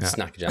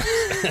 Snacker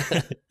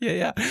Jacks.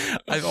 yeah.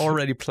 I've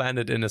already planned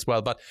it in as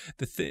well. But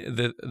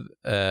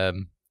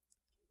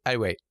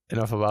anyway,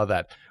 enough about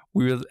that.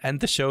 We will end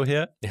the show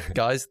here.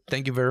 Guys,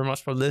 thank you very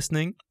much for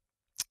listening.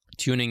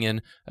 Tuning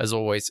in, as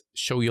always,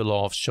 show your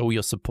love, show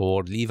your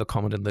support, leave a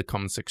comment in the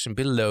comment section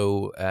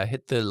below,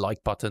 hit the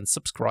like button,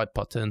 subscribe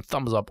button,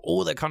 thumbs up,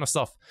 all that kind of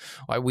stuff.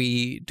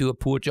 We do a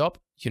poor job,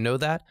 you know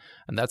that,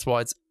 and that's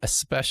why it's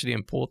especially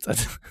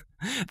important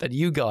that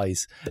you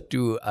guys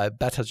do a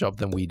better job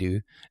than we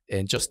do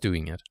in just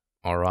doing it.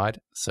 All right,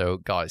 so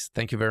guys,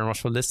 thank you very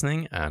much for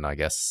listening, and I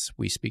guess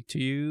we speak to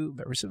you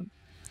very soon.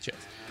 Cheers.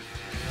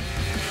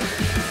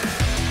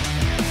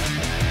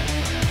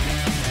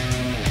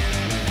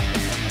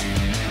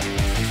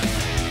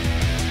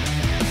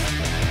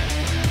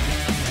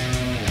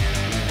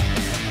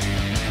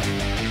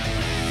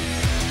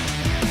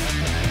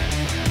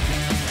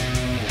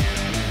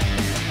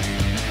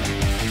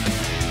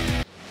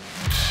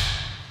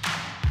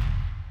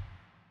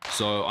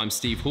 So I'm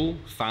Steve Hall,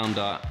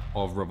 founder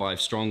of Revive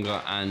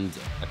Stronger and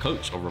a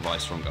coach of Revive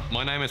Stronger.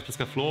 My name is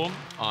Pascal Flor.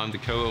 I'm the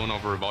co-owner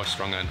of Revive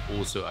Stronger and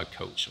also a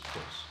coach, of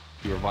course.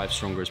 Revive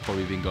Stronger has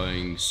probably been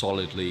going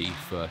solidly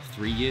for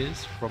 3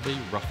 years,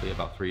 roughly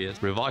about 3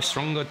 years. Revive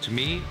Stronger, to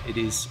me, it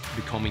is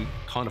becoming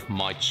kind of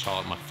my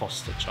child, my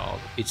foster child.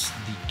 It's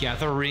the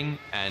gathering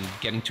and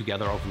getting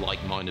together of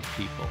like-minded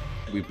people.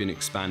 We've been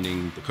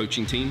expanding the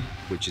coaching team,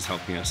 which is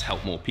helping us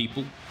help more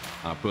people,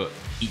 but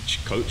each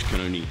coach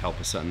can only help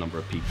a certain number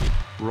of people.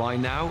 Right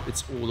now,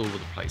 it's all over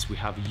the place. We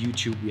have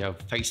YouTube, we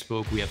have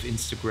Facebook, we have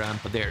Instagram,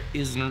 but there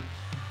isn't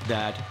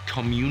that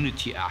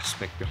community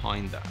aspect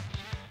behind that.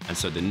 And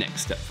so the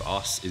next step for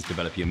us is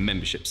developing a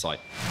membership site.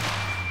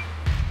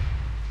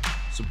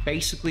 So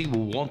basically, we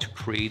want to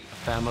create a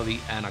family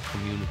and a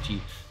community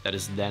that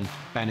is then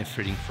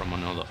benefiting from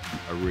another.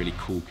 A really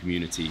cool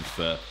community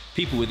for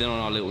people within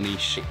our little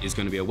niche is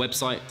going to be a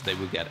website. They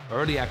will get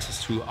early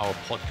access to our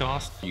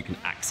podcast. You can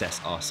access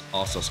us,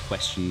 ask us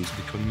questions.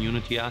 The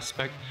community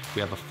aspect,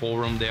 we have a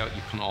forum there.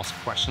 You can ask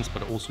questions,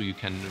 but also you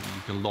can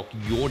log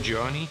your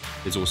journey.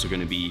 There's also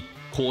going to be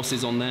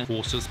courses on there.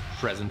 Courses,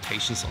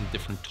 presentations on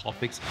different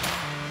topics.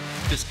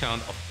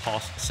 Discount of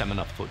past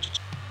seminar footage.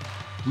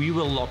 We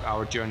will log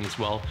our journey as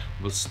well.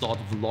 We'll start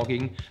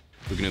vlogging.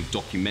 We're going to have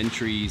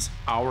documentaries.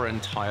 Our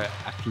entire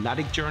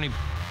athletic journey.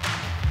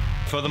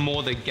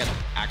 Furthermore, they get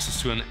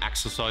access to an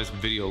exercise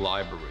video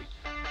library.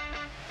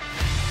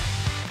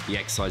 The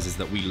exercises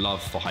that we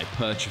love for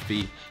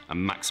hypertrophy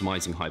and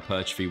maximizing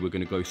hypertrophy, we're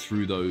going to go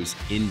through those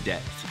in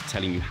depth,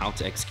 telling you how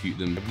to execute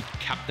them. We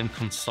kept them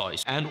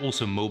concise and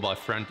also mobile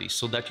friendly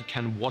so that you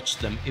can watch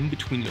them in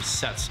between your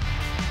sets.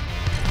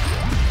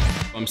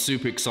 I'm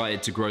super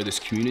excited to grow this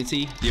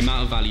community. The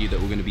amount of value that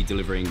we're going to be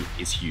delivering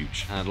is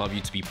huge. And I'd love you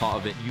to be part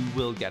of it. You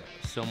will get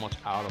so much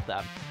out of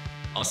that.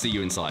 I'll see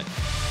you inside.